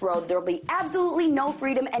down this road, there will be absolutely no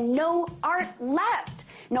freedom and no art left.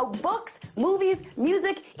 No books, movies,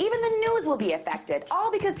 music, even the news will be affected,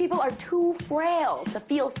 all because people are too frail to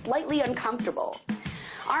feel slightly uncomfortable.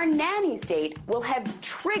 Our nanny state will have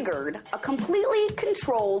triggered a completely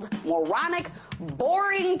controlled, moronic,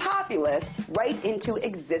 boring populace right into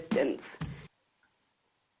existence.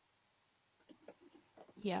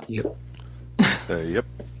 Yeah. Yep. Yep.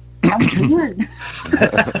 Sounds weird.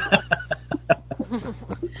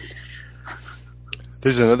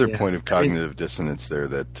 There's another point of cognitive dissonance there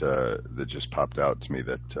that that just popped out to me,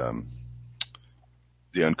 that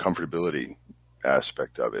the uncomfortability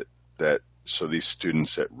aspect of it. That so these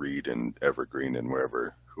students at Reed and Evergreen and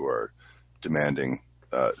wherever who are demanding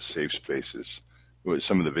safe spaces, with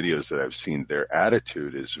some of the videos that I've seen, their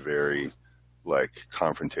attitude is very like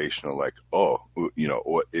confrontational, like, oh, you know,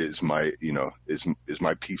 what is my, you know, is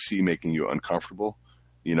my PC making you uncomfortable?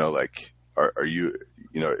 You know, like, are you,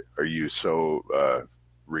 you know, are you so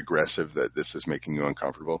regressive that this is making you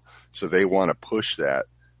uncomfortable? So they want to push that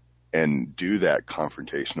and do that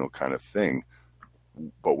confrontational kind of thing.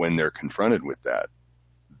 But when they're confronted with that,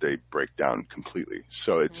 they break down completely.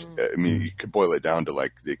 So it's, I mean, you could boil it down to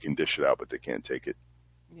like, they can dish it out, but they can't take it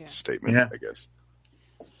statement, I guess.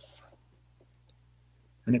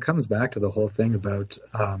 And it comes back to the whole thing about,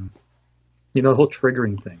 you know, the whole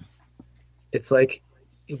triggering thing. It's like,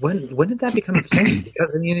 when did that become a thing?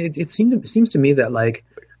 Because I mean, it seems to me that like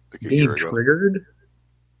being triggered.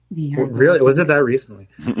 Really, was it that recently?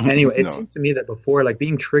 Anyway, it seems to me that before, like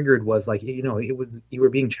being triggered was like, you know, it was, you were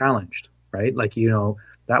being challenged, right? Like, you know,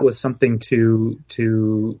 that was something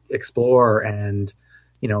to explore and,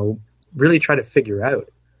 you know, really try to figure out.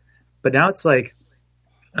 But now it's like,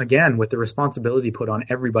 again, with the responsibility put on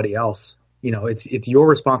everybody else, you know, it's your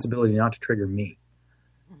responsibility not to trigger me.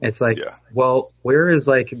 It's like, well, where is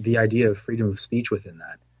like the idea of freedom of speech within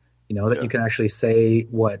that? You know, that you can actually say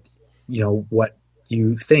what, you know, what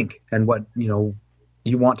you think and what, you know,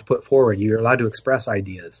 you want to put forward. You're allowed to express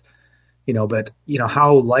ideas, you know, but, you know,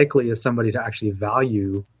 how likely is somebody to actually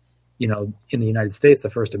value, you know, in the United States, the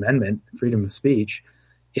First Amendment, freedom of speech,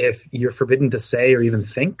 if you're forbidden to say or even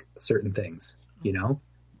think certain things, you know,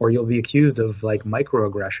 or you'll be accused of like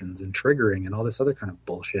microaggressions and triggering and all this other kind of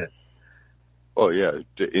bullshit. Oh yeah,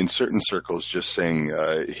 in certain circles, just saying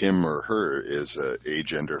him or her is a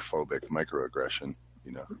gender-phobic microaggression.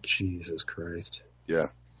 You know. Jesus Christ. Yeah.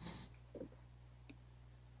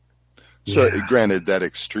 So Yeah. granted, that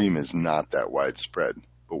extreme is not that widespread,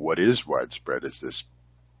 but what is widespread is this,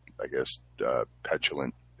 I guess,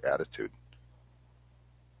 petulant attitude.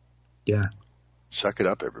 Yeah, Suck it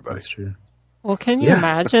up, everybody. that's true. Well, can you Yeah.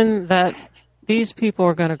 imagine that these people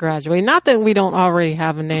are going to graduate? Not that we don't already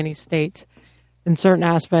have a nanny state in certain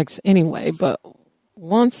aspects anyway, but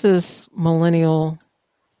once these millennials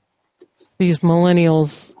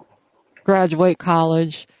graduate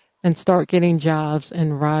college and start getting jobs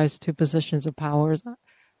and rise to positions of power,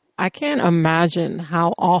 I can't imagine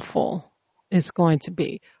how awful it's going to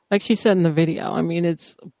be. Like she said in the video, I mean,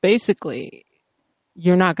 it's basically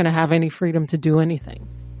you're not going to have any freedom to do anything.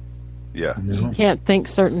 Yeah. You can't think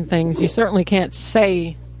certain things. You certainly can't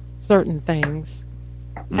say certain things.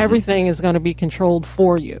 Everything is going to be controlled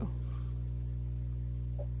for you.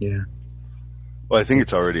 Yeah. Well, I think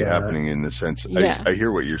it's already happening in the sense. Yeah. I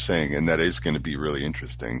hear what you're saying, and that is going to be really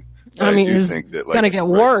interesting. I mean, do it's think that, going to get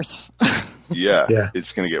worse. Yeah,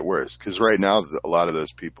 it's going to get worse because right now a lot of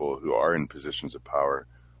those people who are in positions of power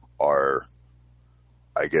are,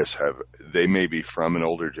 I guess, they may be from an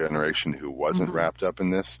older generation who wasn't wrapped up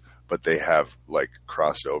in this, but they have like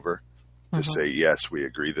crossed over to say, yes, we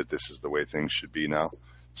agree that this is the way things should be now.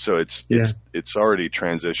 So it's already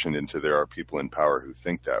transitioned into there are people in power who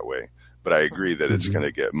think that way. But I agree that it's going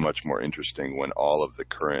to get much more interesting when all of the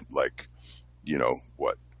current,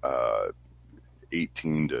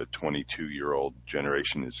 18 to 22-year-old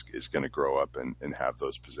generation is going to grow up and have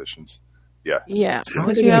those positions. Yeah. Yeah, How are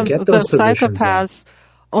because they you gonna have get the those positions, psychopaths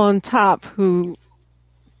on top who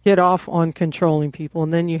get off on controlling people,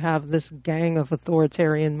 and then you have this gang of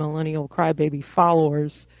authoritarian millennial crybaby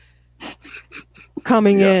followers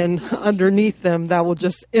coming in underneath them that will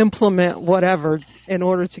just implement whatever in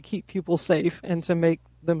order to keep people safe and to make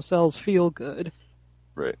themselves feel good.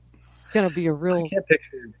 Right. It's going to be a real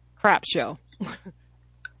crap show.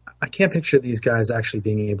 I can't picture these guys actually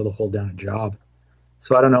being able to hold down a job.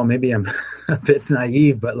 So I don't know, maybe I'm a bit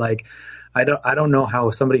naive, but like I don't know how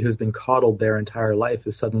somebody who's been coddled their entire life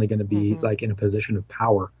is suddenly going to be like in a position of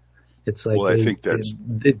power. It's like I think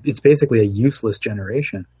it's basically a useless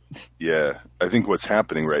generation. Yeah, I think what's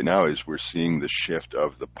happening right now is we're seeing the shift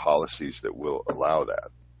of the policies that will allow that.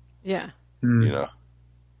 Yeah. You know,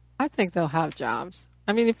 I think they'll have jobs.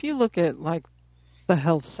 I mean, if you look at like the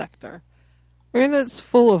health sector, I mean, it's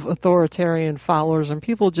full of authoritarian followers and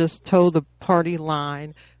people just toe the party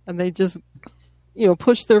line and they just,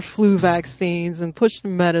 push their flu vaccines and push the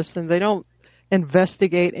medicine. They don't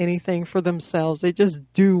investigate anything for themselves. They just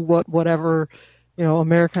do whatever,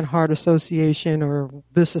 American Heart Association or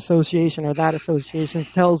this association or that association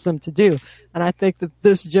tells them to do. And I think that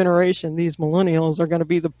this generation, these millennials, are going to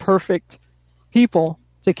be the perfect people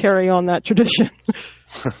to carry on that tradition.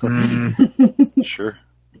 Sure.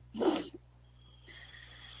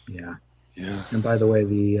 Yeah. Yeah. And by the way,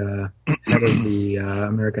 the head of the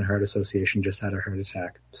American Heart Association just had a heart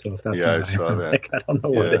attack. So if that's I saw that. I don't know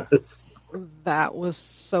what it is. That was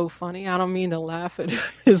so funny. I don't mean to laugh at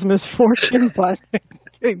his misfortune, but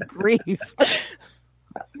good grief.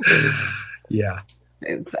 Yeah.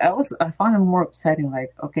 I find it more upsetting.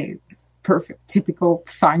 Like, okay, it's perfect, typical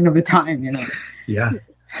sign of the time, Yeah.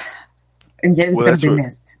 And yet it's going to be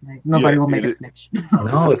missed. Like nobody will make a connection.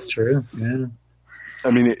 No, it's true. Yeah. I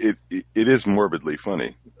mean, it is morbidly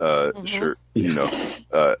funny, sure,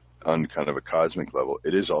 on kind of a cosmic level.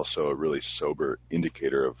 It is also a really sober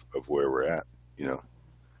indicator of where we're at, Yeah.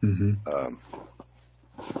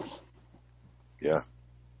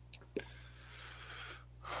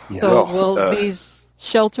 So will these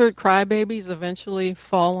sheltered crybabies eventually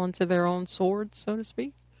fall onto their own sword, so to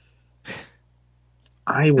speak?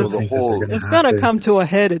 I would think it's going to come to a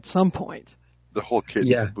head at some point. The whole kit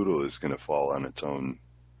and caboodle is going to fall on its own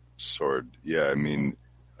sword. Yeah, I mean,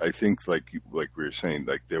 I think like we were saying,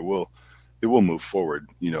 like it will move forward.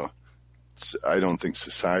 I don't think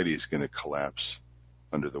society is going to collapse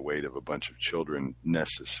under the weight of a bunch of children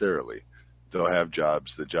necessarily. They'll have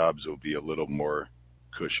jobs. The jobs will be a little more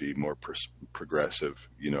cushy, more progressive.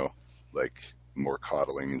 Like more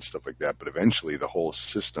coddling and stuff like that. But eventually, the whole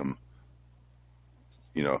system,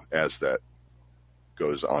 as that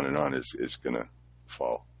goes on and on, is going to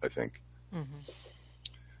fall, I think.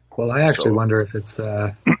 Well, I actually wonder if it's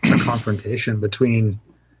a confrontation between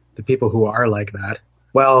the people who are like that.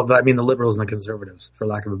 Well, I mean, the liberals and the conservatives, for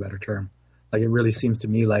lack of a better term. Like, it really seems to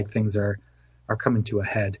me like things are coming to a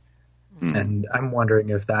head. And I'm wondering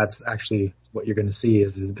if that's actually what you're going to see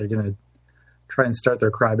is they're going to try and start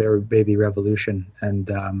their crybaby revolution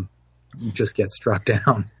and just get struck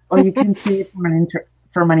down. Or you can see it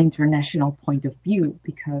from an international point of view,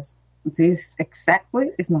 because this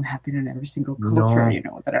exactly is not happening in every single culture.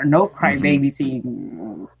 No. There are no crybabies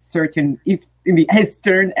in the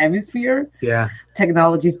Eastern Hemisphere. Yeah.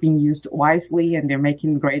 Technology is being used wisely, and they're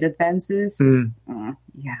making great advances.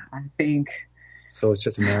 Yeah, I think. So it's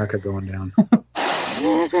just America going down.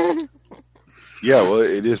 Yeah, well,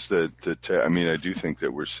 it is I do think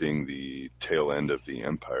that we're seeing the tail end of the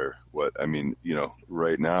empire.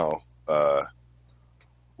 Right now,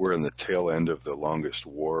 we're in the tail end of the longest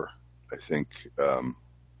war, I think,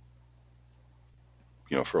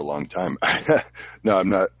 for a long time. No, I'm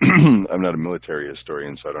not I'm not a military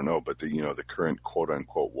historian, so I don't know, but the current quote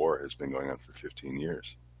unquote war has been going on for 15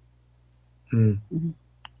 years.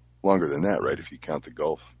 Longer than that, right? If you count the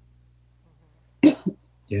Gulf.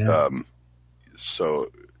 Yeah.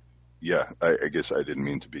 So, yeah, I guess I didn't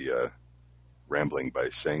mean to be rambling by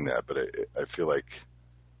saying that, but I feel like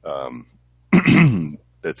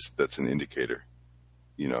that's an indicator,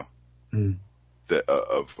 that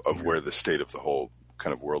of where the state of the whole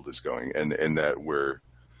kind of world is going, and that we're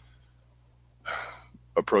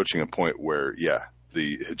approaching a point where,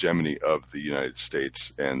 the hegemony of the United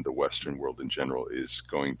States and the Western world in general is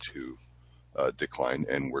going to decline,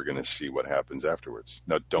 and we're going to see what happens afterwards.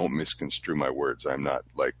 Now, don't misconstrue my words. I'm not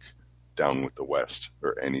down with the West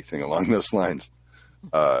or anything along those lines.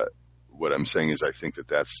 What I'm saying is I think that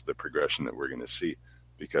that's the progression that we're going to see,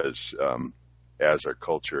 because as our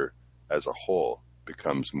culture as a whole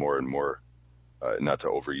becomes more and more, not to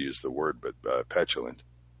overuse the word, but petulant,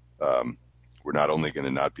 we're not only going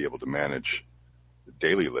to not be able to manage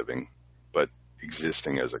daily living, but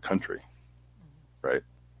existing as a country, right?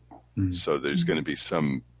 So there's going to be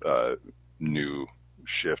some new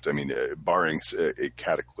shift. Barring a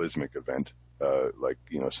cataclysmic event,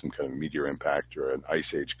 some kind of meteor impact or an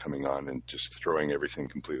ice age coming on and just throwing everything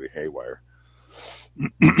completely haywire.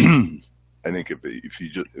 I think if you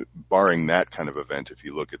just, barring that kind of event, if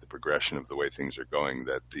you look at the progression of the way things are going,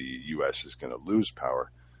 that the U.S. is going to lose power,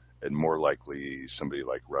 and more likely somebody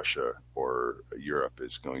like Russia or Europe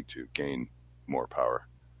is going to gain more power.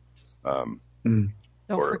 Don't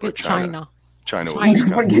forget China. China will just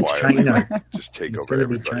kind of quietly just take over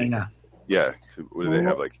everybody. China. Yeah. What do they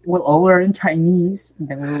have We'll all learn Chinese, and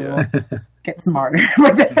then we'll get smarter.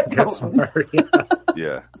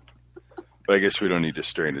 Yeah. But I guess we don't need to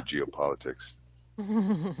stray into geopolitics.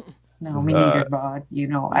 No, me neither, but,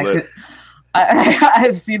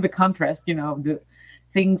 I've seen the contrast, the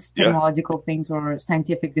things, technological things or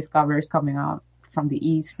scientific discoveries coming out from the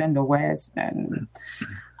East and the West, and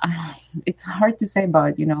it's hard to say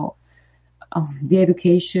about, the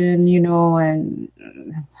education, and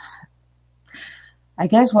I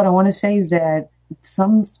guess what I want to say is that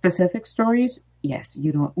some specific stories, yes,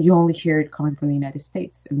 you only hear it coming from the United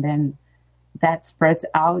States, and then that spreads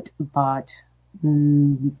out, but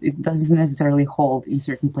it doesn't necessarily hold in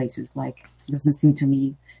certain places. It doesn't seem to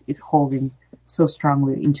me it's holding so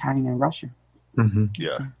strongly in China and Russia. Mm-hmm.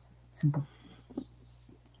 Yeah. Simple.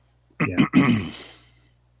 Yeah.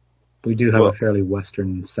 We do have a fairly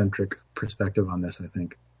Western-centric perspective on this, I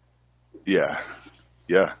think. Yeah.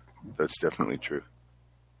 Yeah, that's definitely true.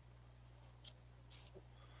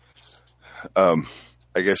 I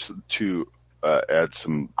guess to add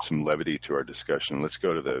some levity to our discussion, let's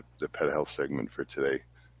go to the pet health segment for today.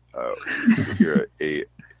 We'll hear a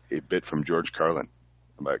bit from George Carlin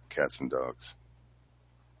about cats and dogs.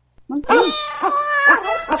 Okay.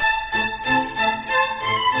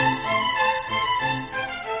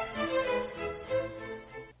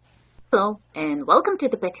 Hello, and welcome to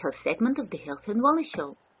the Pet Health segment of the Health and Wellness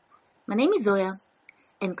Show. My name is Zoya,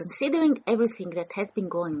 and considering everything that has been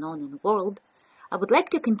going on in the world, I would like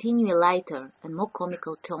to continue a lighter and more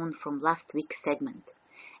comical tone from last week's segment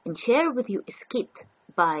and share with you a skit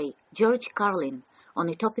by George Carlin on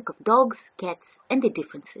the topic of dogs, cats, and the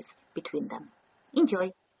differences between them.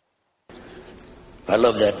 Enjoy. I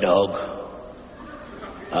love that dog.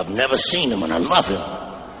 I've never seen him, and I love him.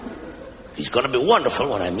 He's going to be wonderful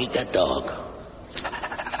when I meet that dog.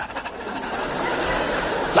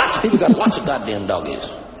 Lots of people got lots of goddamn doggies.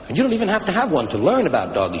 And you don't even have to have one to learn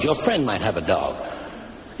about doggies. Your friend might have a dog.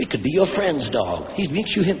 It could be your friend's dog.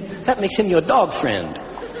 That makes him your dog friend.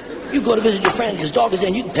 You go to visit your friend, his dog is there,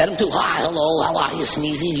 and you can pet him too. Hi, hello, how are you,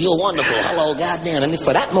 Sneezy? You're wonderful. Hello, goddamn. And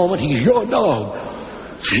for that moment, he's your dog.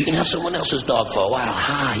 So you can have someone else's dog for a while.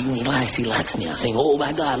 He likes me. I think, oh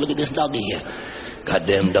my God, look at this doggy here.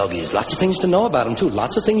 Goddamn doggies. Lots of things to know about them, too.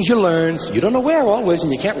 Lots of things you learn. You don't know where always,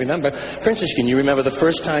 and you can't remember. For instance, can you remember the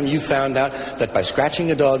first time you found out that by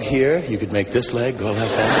scratching a dog here, you could make this leg go like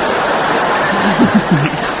that?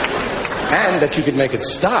 And that you could make it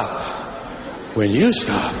stop when you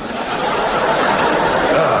stop.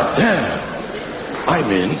 Damn.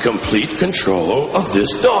 I'm in complete control of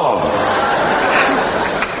this dog.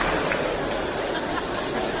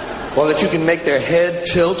 Well, that you can make their head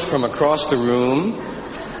tilt from across the room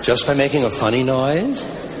just by making a funny noise.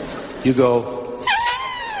 You go,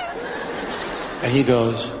 and he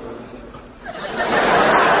goes,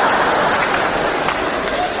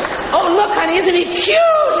 oh, look, honey, isn't he cute?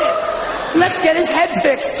 Let's get his head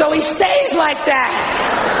fixed so he stays like that.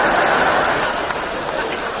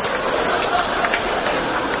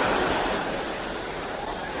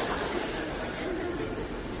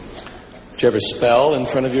 Did you ever spell in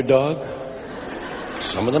front of your dog?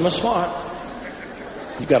 Some of them are smart.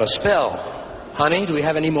 You got to spell. Honey, do we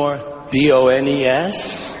have any more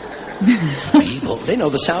B-O-N-E-S? B-bone. They know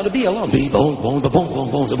the sound of B alone. B-bone, bone, bone, bone,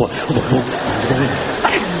 bone, bone, bone.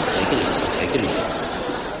 Take it easy.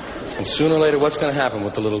 And sooner or later, what's going to happen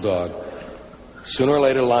with the little dog? Sooner or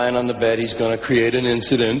later, lying on the bed, he's going to create an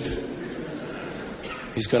incident.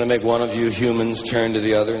 He's going to make one of you humans turn to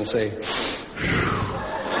the other and say,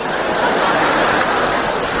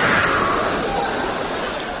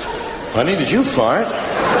 honey, did you fart?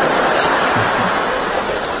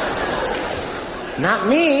 Not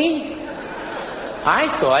me. I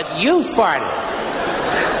thought you farted.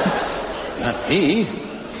 Not me.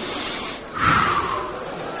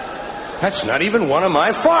 That's not even one of my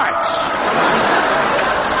farts.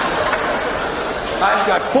 I've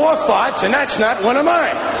got 4 farts, and that's not one of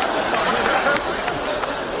mine.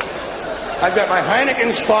 I've got my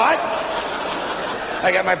Heineken fart.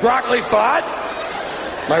 I got my broccoli fart.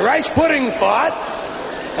 My rice pudding fart,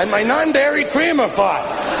 and my non-dairy creamer fart.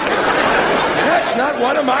 And that's not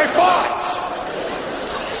one of my farts.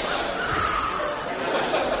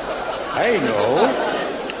 I know.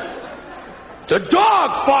 The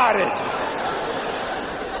dog farted.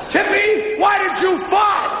 Chippy, why did you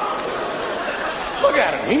fart? Look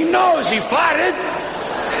at him. He knows he farted.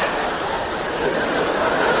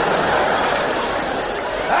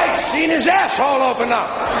 I've seen his asshole open up.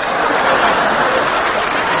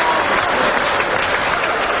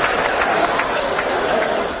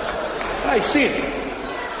 I see it.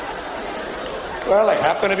 Well, I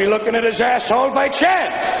happen to be looking at his asshole by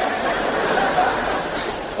chance.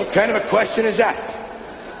 What kind of a question is that?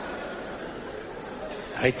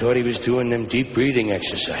 I thought he was doing them deep breathing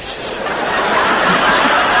exercises.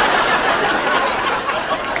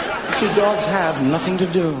 See, dogs have nothing to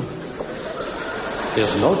do.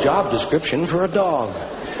 There's no job description for a dog.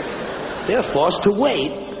 They're forced to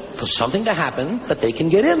wait for something to happen that they can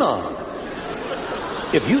get in on.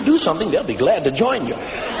 If you do something, they'll be glad to join you.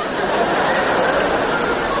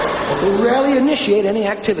 But they rarely initiate any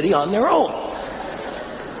activity on their own.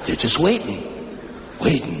 They're just waiting.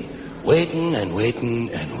 Waiting and waiting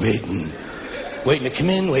and waiting. Waiting to come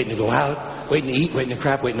in, waiting to go out, waiting to eat, waiting to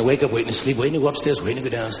crap, waiting to wake up, waiting to sleep, waiting to go upstairs, waiting to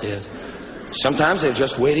go downstairs. Sometimes they're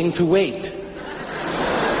just waiting to wait.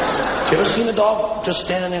 You ever seen a dog just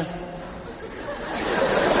standing there?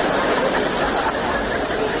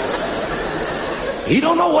 He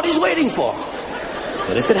don't know what he's waiting for.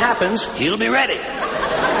 But if it happens, he'll be ready.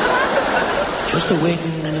 Just a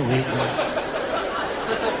waiting and a waiting.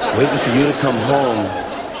 Waiting for you to come home.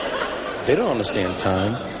 They don't understand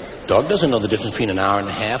time. Dog doesn't know the difference between an hour and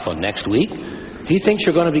a half or next week. He thinks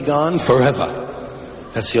you're going to be gone forever.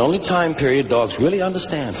 That's the only time period dogs really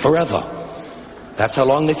understand. Forever. That's how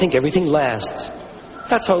long they think everything lasts.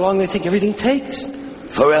 That's how long they think everything takes.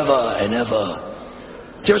 Forever and ever.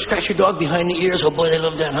 Do you ever scratch your dog behind the ears? Oh boy, they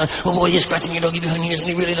love that, huh? Oh boy, you're scratching your doggy behind the ears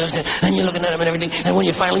and he really loves that. And you're looking at him and everything. And when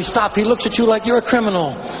you finally stop, he looks at you like you're a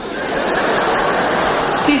criminal.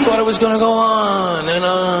 He thought it was going to go on and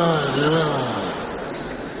on and on.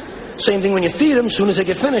 Same thing when you feed them. As soon as they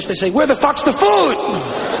get finished, they say, where the fuck's the food?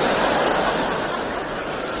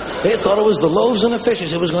 They thought it was the loaves and the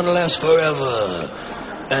fishes. It was going to last forever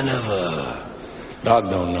and ever.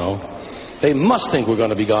 Dog don't know. They must think we're going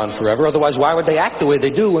to be gone forever. Otherwise, why would they act the way they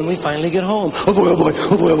do when we finally get home? Oh boy, oh boy,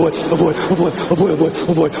 oh boy, oh boy, oh boy, oh boy, oh boy, oh boy,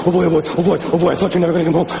 oh boy, oh boy, oh boy, oh boy, oh boy. I thought you were never going to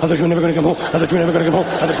come home. I thought you were never going to come home. I thought you were never going to come home.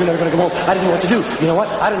 I thought you were never going to come home. I didn't know what to do. You know what?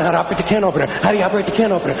 I didn't know how to operate the can opener. How do you operate the can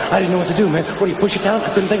opener? I didn't know what to do, man. What do you push it down? I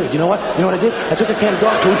couldn't think of it. You know what? You know what I did? I took a can of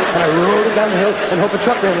dog food and I rolled it down the hill and hoped a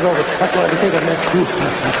truck ran it over. That's what I could think of, man.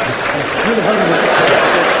 Really hungry.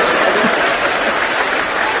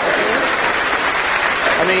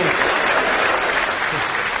 I mean,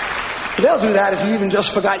 they'll do that if you even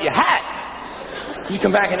just forgot your hat. You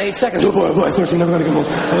come back in 8 seconds. Oh boy, I thought you were never going to come home.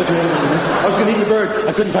 I was going to eat the bird.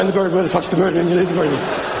 I couldn't find the bird. Where the fuck's the bird? And you ate the bird.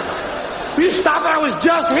 Will you stop? I was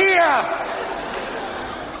just here.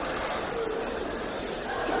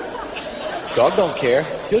 Dog don't care.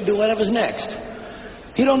 He'll do whatever's next.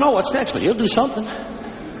 He don't know what's next, but he'll do something.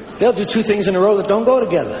 They'll do two things in a row that don't go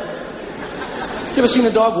together. You ever seen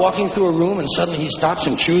a dog walking through a room and suddenly he stops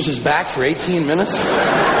and chews his back for 18 minutes?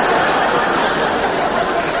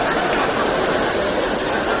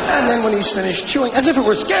 And then when he's finished chewing, as if it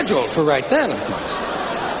were scheduled for right then, of course.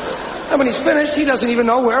 And when he's finished, he doesn't even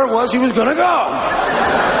know where it was he was going to go.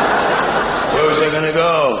 Where was I going to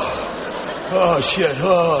go? Oh, shit.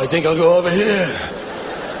 Oh, I think I'll go over here.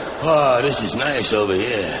 Oh, this is nice over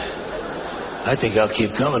here. I think I'll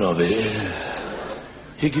keep coming over here.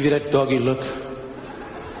 He'll give you that doggy look.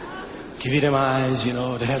 Give you them eyes, you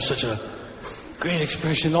know, they have such a great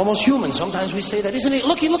expression, almost human. Sometimes we say that, isn't he?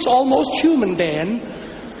 Look, he looks almost human, Dan.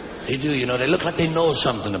 They do, you know, they look like they know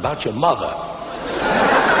something about your mother.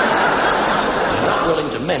 They're not willing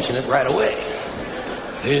to mention it right away.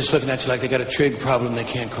 They're just looking at you like they got a trig problem they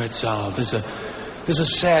can't quite solve. There's a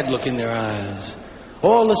sad look in their eyes.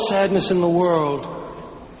 All the sadness in the world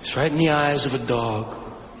is right in the eyes of a dog.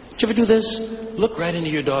 Did you ever do this? Look right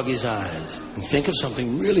into your doggy's eyes and think of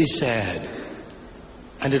something really sad.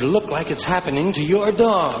 And it'll look like it's happening to your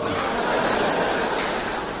dog.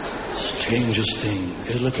 Strangest thing.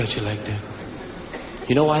 They look at you like that.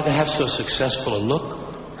 You know why they have so successful a look?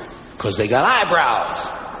 Because they got eyebrows.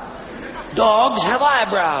 Dogs have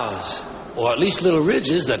eyebrows. Or at least little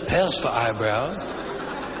ridges that pass for eyebrows.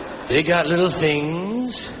 They got little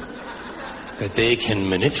things that they can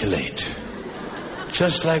manipulate.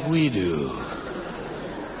 Just like we do.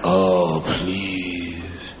 Oh, please.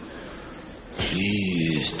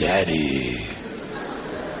 Please, Daddy.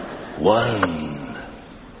 One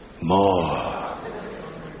more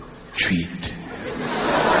treat.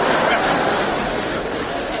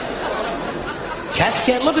 Cats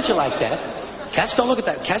can't look at you like that. Cats don't look at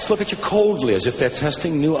that. Cats look at you coldly as if they're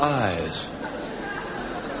testing new eyes.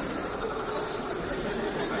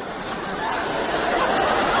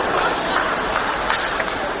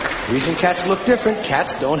 The reason cats look different,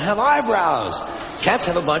 cats don't have eyebrows. Cats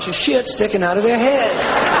have a bunch of shit sticking out of their head.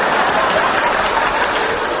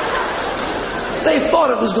 They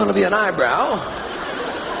thought it was going to be an eyebrow,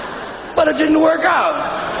 but it didn't work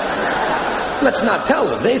out. Let's not tell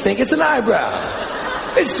them. They think it's an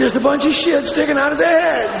eyebrow. It's just a bunch of shit sticking out of their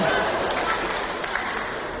head.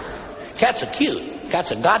 Cats are cute. Cats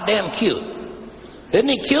are goddamn cute. Isn't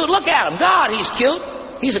he cute? Look at him. God, he's cute.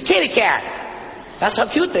 He's a kitty cat. That's how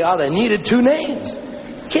cute they are. They needed two names.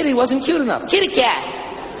 Kitty wasn't cute enough. Kitty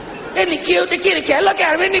cat. Isn't he cute? The kitty cat. Look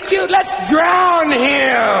at him. Isn't he cute? Let's drown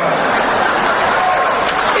him.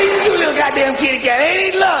 He's a cute little goddamn kitty cat.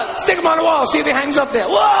 Ain't he? Look. Stick him on the wall. See if he hangs up there.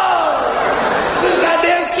 Whoa! Little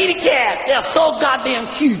goddamn kitty cat. They're so goddamn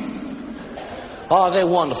cute. Oh, they're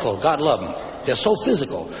wonderful. God love them. They're so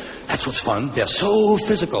physical. That's what's fun. They're so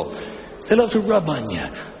physical. They love to rub on you.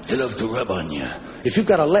 They love to rub on you. If you've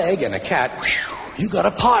got a leg and a cat, you got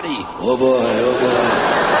a party. Oh boy, oh boy,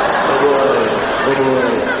 oh boy, oh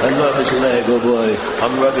boy. I love his leg, oh boy.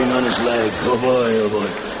 I'm rubbing on his leg, oh boy, oh boy.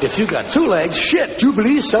 If you got two legs, shit,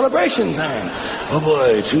 Jubilee celebration time. Oh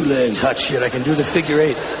boy, two legs, hot shit, I can do the figure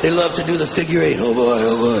eight. They love to do the figure eight, oh boy,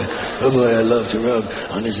 oh boy. Oh boy, I love to rub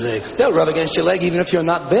on his leg. They'll rub against your leg even if you're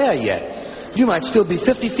not there yet. You might still be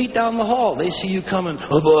 50 feet down the hall. They see you coming.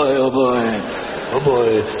 Oh boy, oh boy. Oh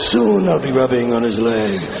boy, soon I'll be rubbing on his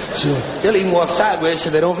leg. Soon. They'll even walk sideways so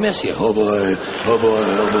they don't miss you. Oh boy, oh boy,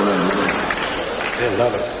 oh boy, oh boy. They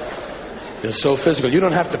love it. They're so physical. You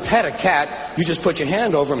don't have to pet a cat. You just put your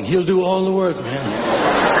hand over him and he'll do all the work, man.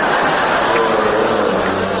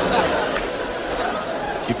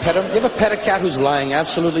 You pet him? You ever pet a cat who's lying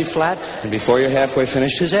absolutely flat and before you're halfway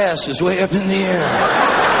finished, his ass is way up in the air?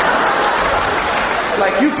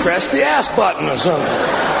 Like you pressed the ass button or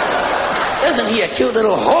something. Isn't he a cute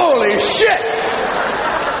little... Holy shit!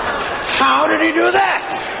 How did he do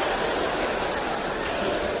that?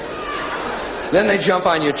 Then they jump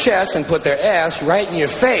on your chest and put their ass right in your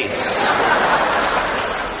face.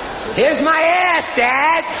 Here's my ass,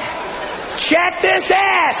 Dad. Check this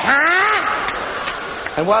ass,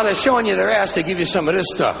 huh? And while they're showing you their ass, they give you some of this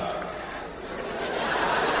stuff.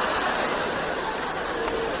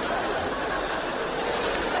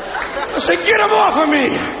 I said, get him off of me!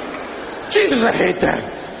 Jesus, I hate that.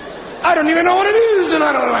 I don't even know what it is, and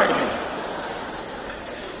I don't like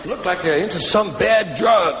it. Look like they're into some bad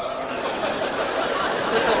drug.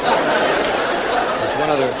 There's one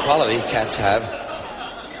other quality cats have,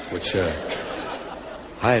 which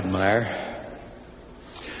I admire.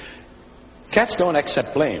 Cats don't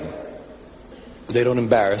accept blame. They don't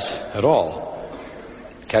embarrass at all.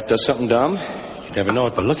 Cat does something dumb, you never know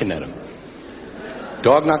it by looking at him.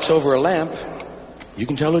 Dog knocks over a lamp, you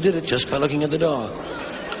can tell who did it just by looking at the dog.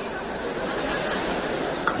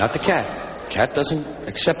 Not the cat. Cat doesn't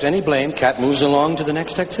accept any blame. Cat moves along to the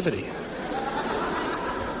next activity.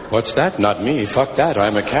 What's that? Not me. Fuck that.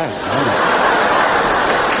 I'm a cat.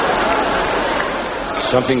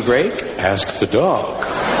 Something break? Ask the dog.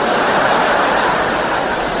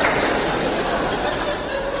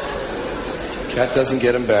 Cat doesn't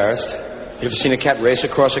get embarrassed. You ever seen a cat race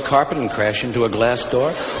across a carpet and crash into a glass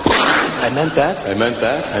door? I meant that. I meant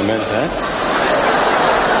that. I meant that.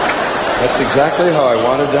 That's exactly how I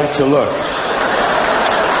wanted that to look.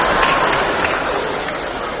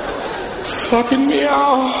 Fucking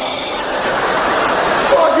meow.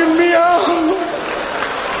 Fucking meow.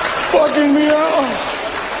 Fucking meow.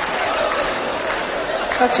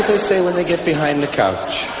 That's what they say when they get behind the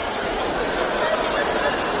couch.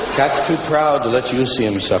 Cat's too proud to let you see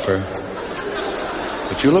him suffer.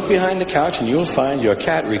 But you look behind the couch and you'll find your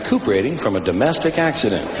cat recuperating from a domestic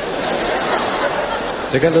accident.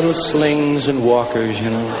 They got little slings and walkers, you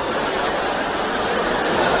know.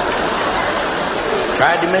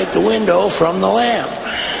 Tried to make the window from the lamp.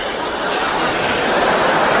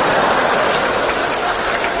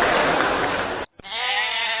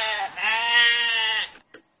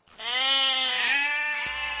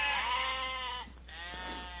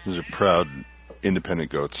 Those are proud, independent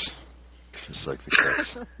goats, just like the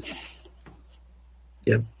cats.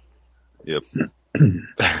 Yep. Yep.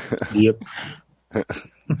 Yep.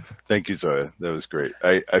 Thank you, Zoya. That was great.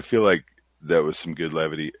 I feel like that was some good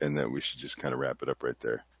levity, and that we should just kind of wrap it up right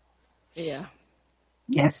there. Yeah.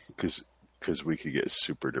 Yes. Because we could get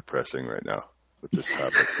super depressing right now with this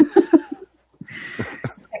topic.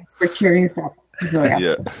 Thanks for cheering us up, Zoya.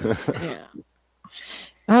 Yeah. Yeah.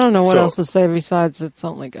 I don't know what else to say besides it's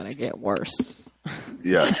only going to get worse.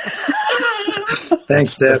 Yeah.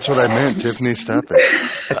 Thanks, Dad. That's what I meant, Tiffany. Stop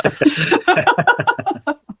it.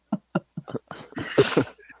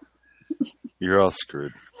 You're all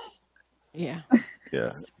screwed. Yeah.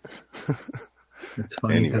 Yeah. It's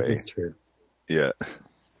funny. Anyway, it's true. Yeah.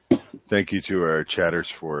 Thank you to our chatters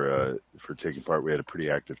for taking part. We had a pretty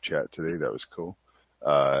active chat today. That was cool.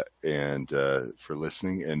 And for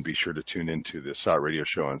listening, and be sure to tune into the SOT Radio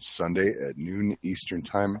Show on Sunday at noon Eastern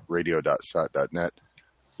Time, radio.sot.net.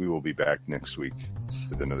 We will be back next week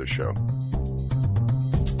with another show.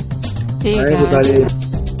 See you Bye, guys. everybody.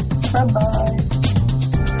 Bye-bye.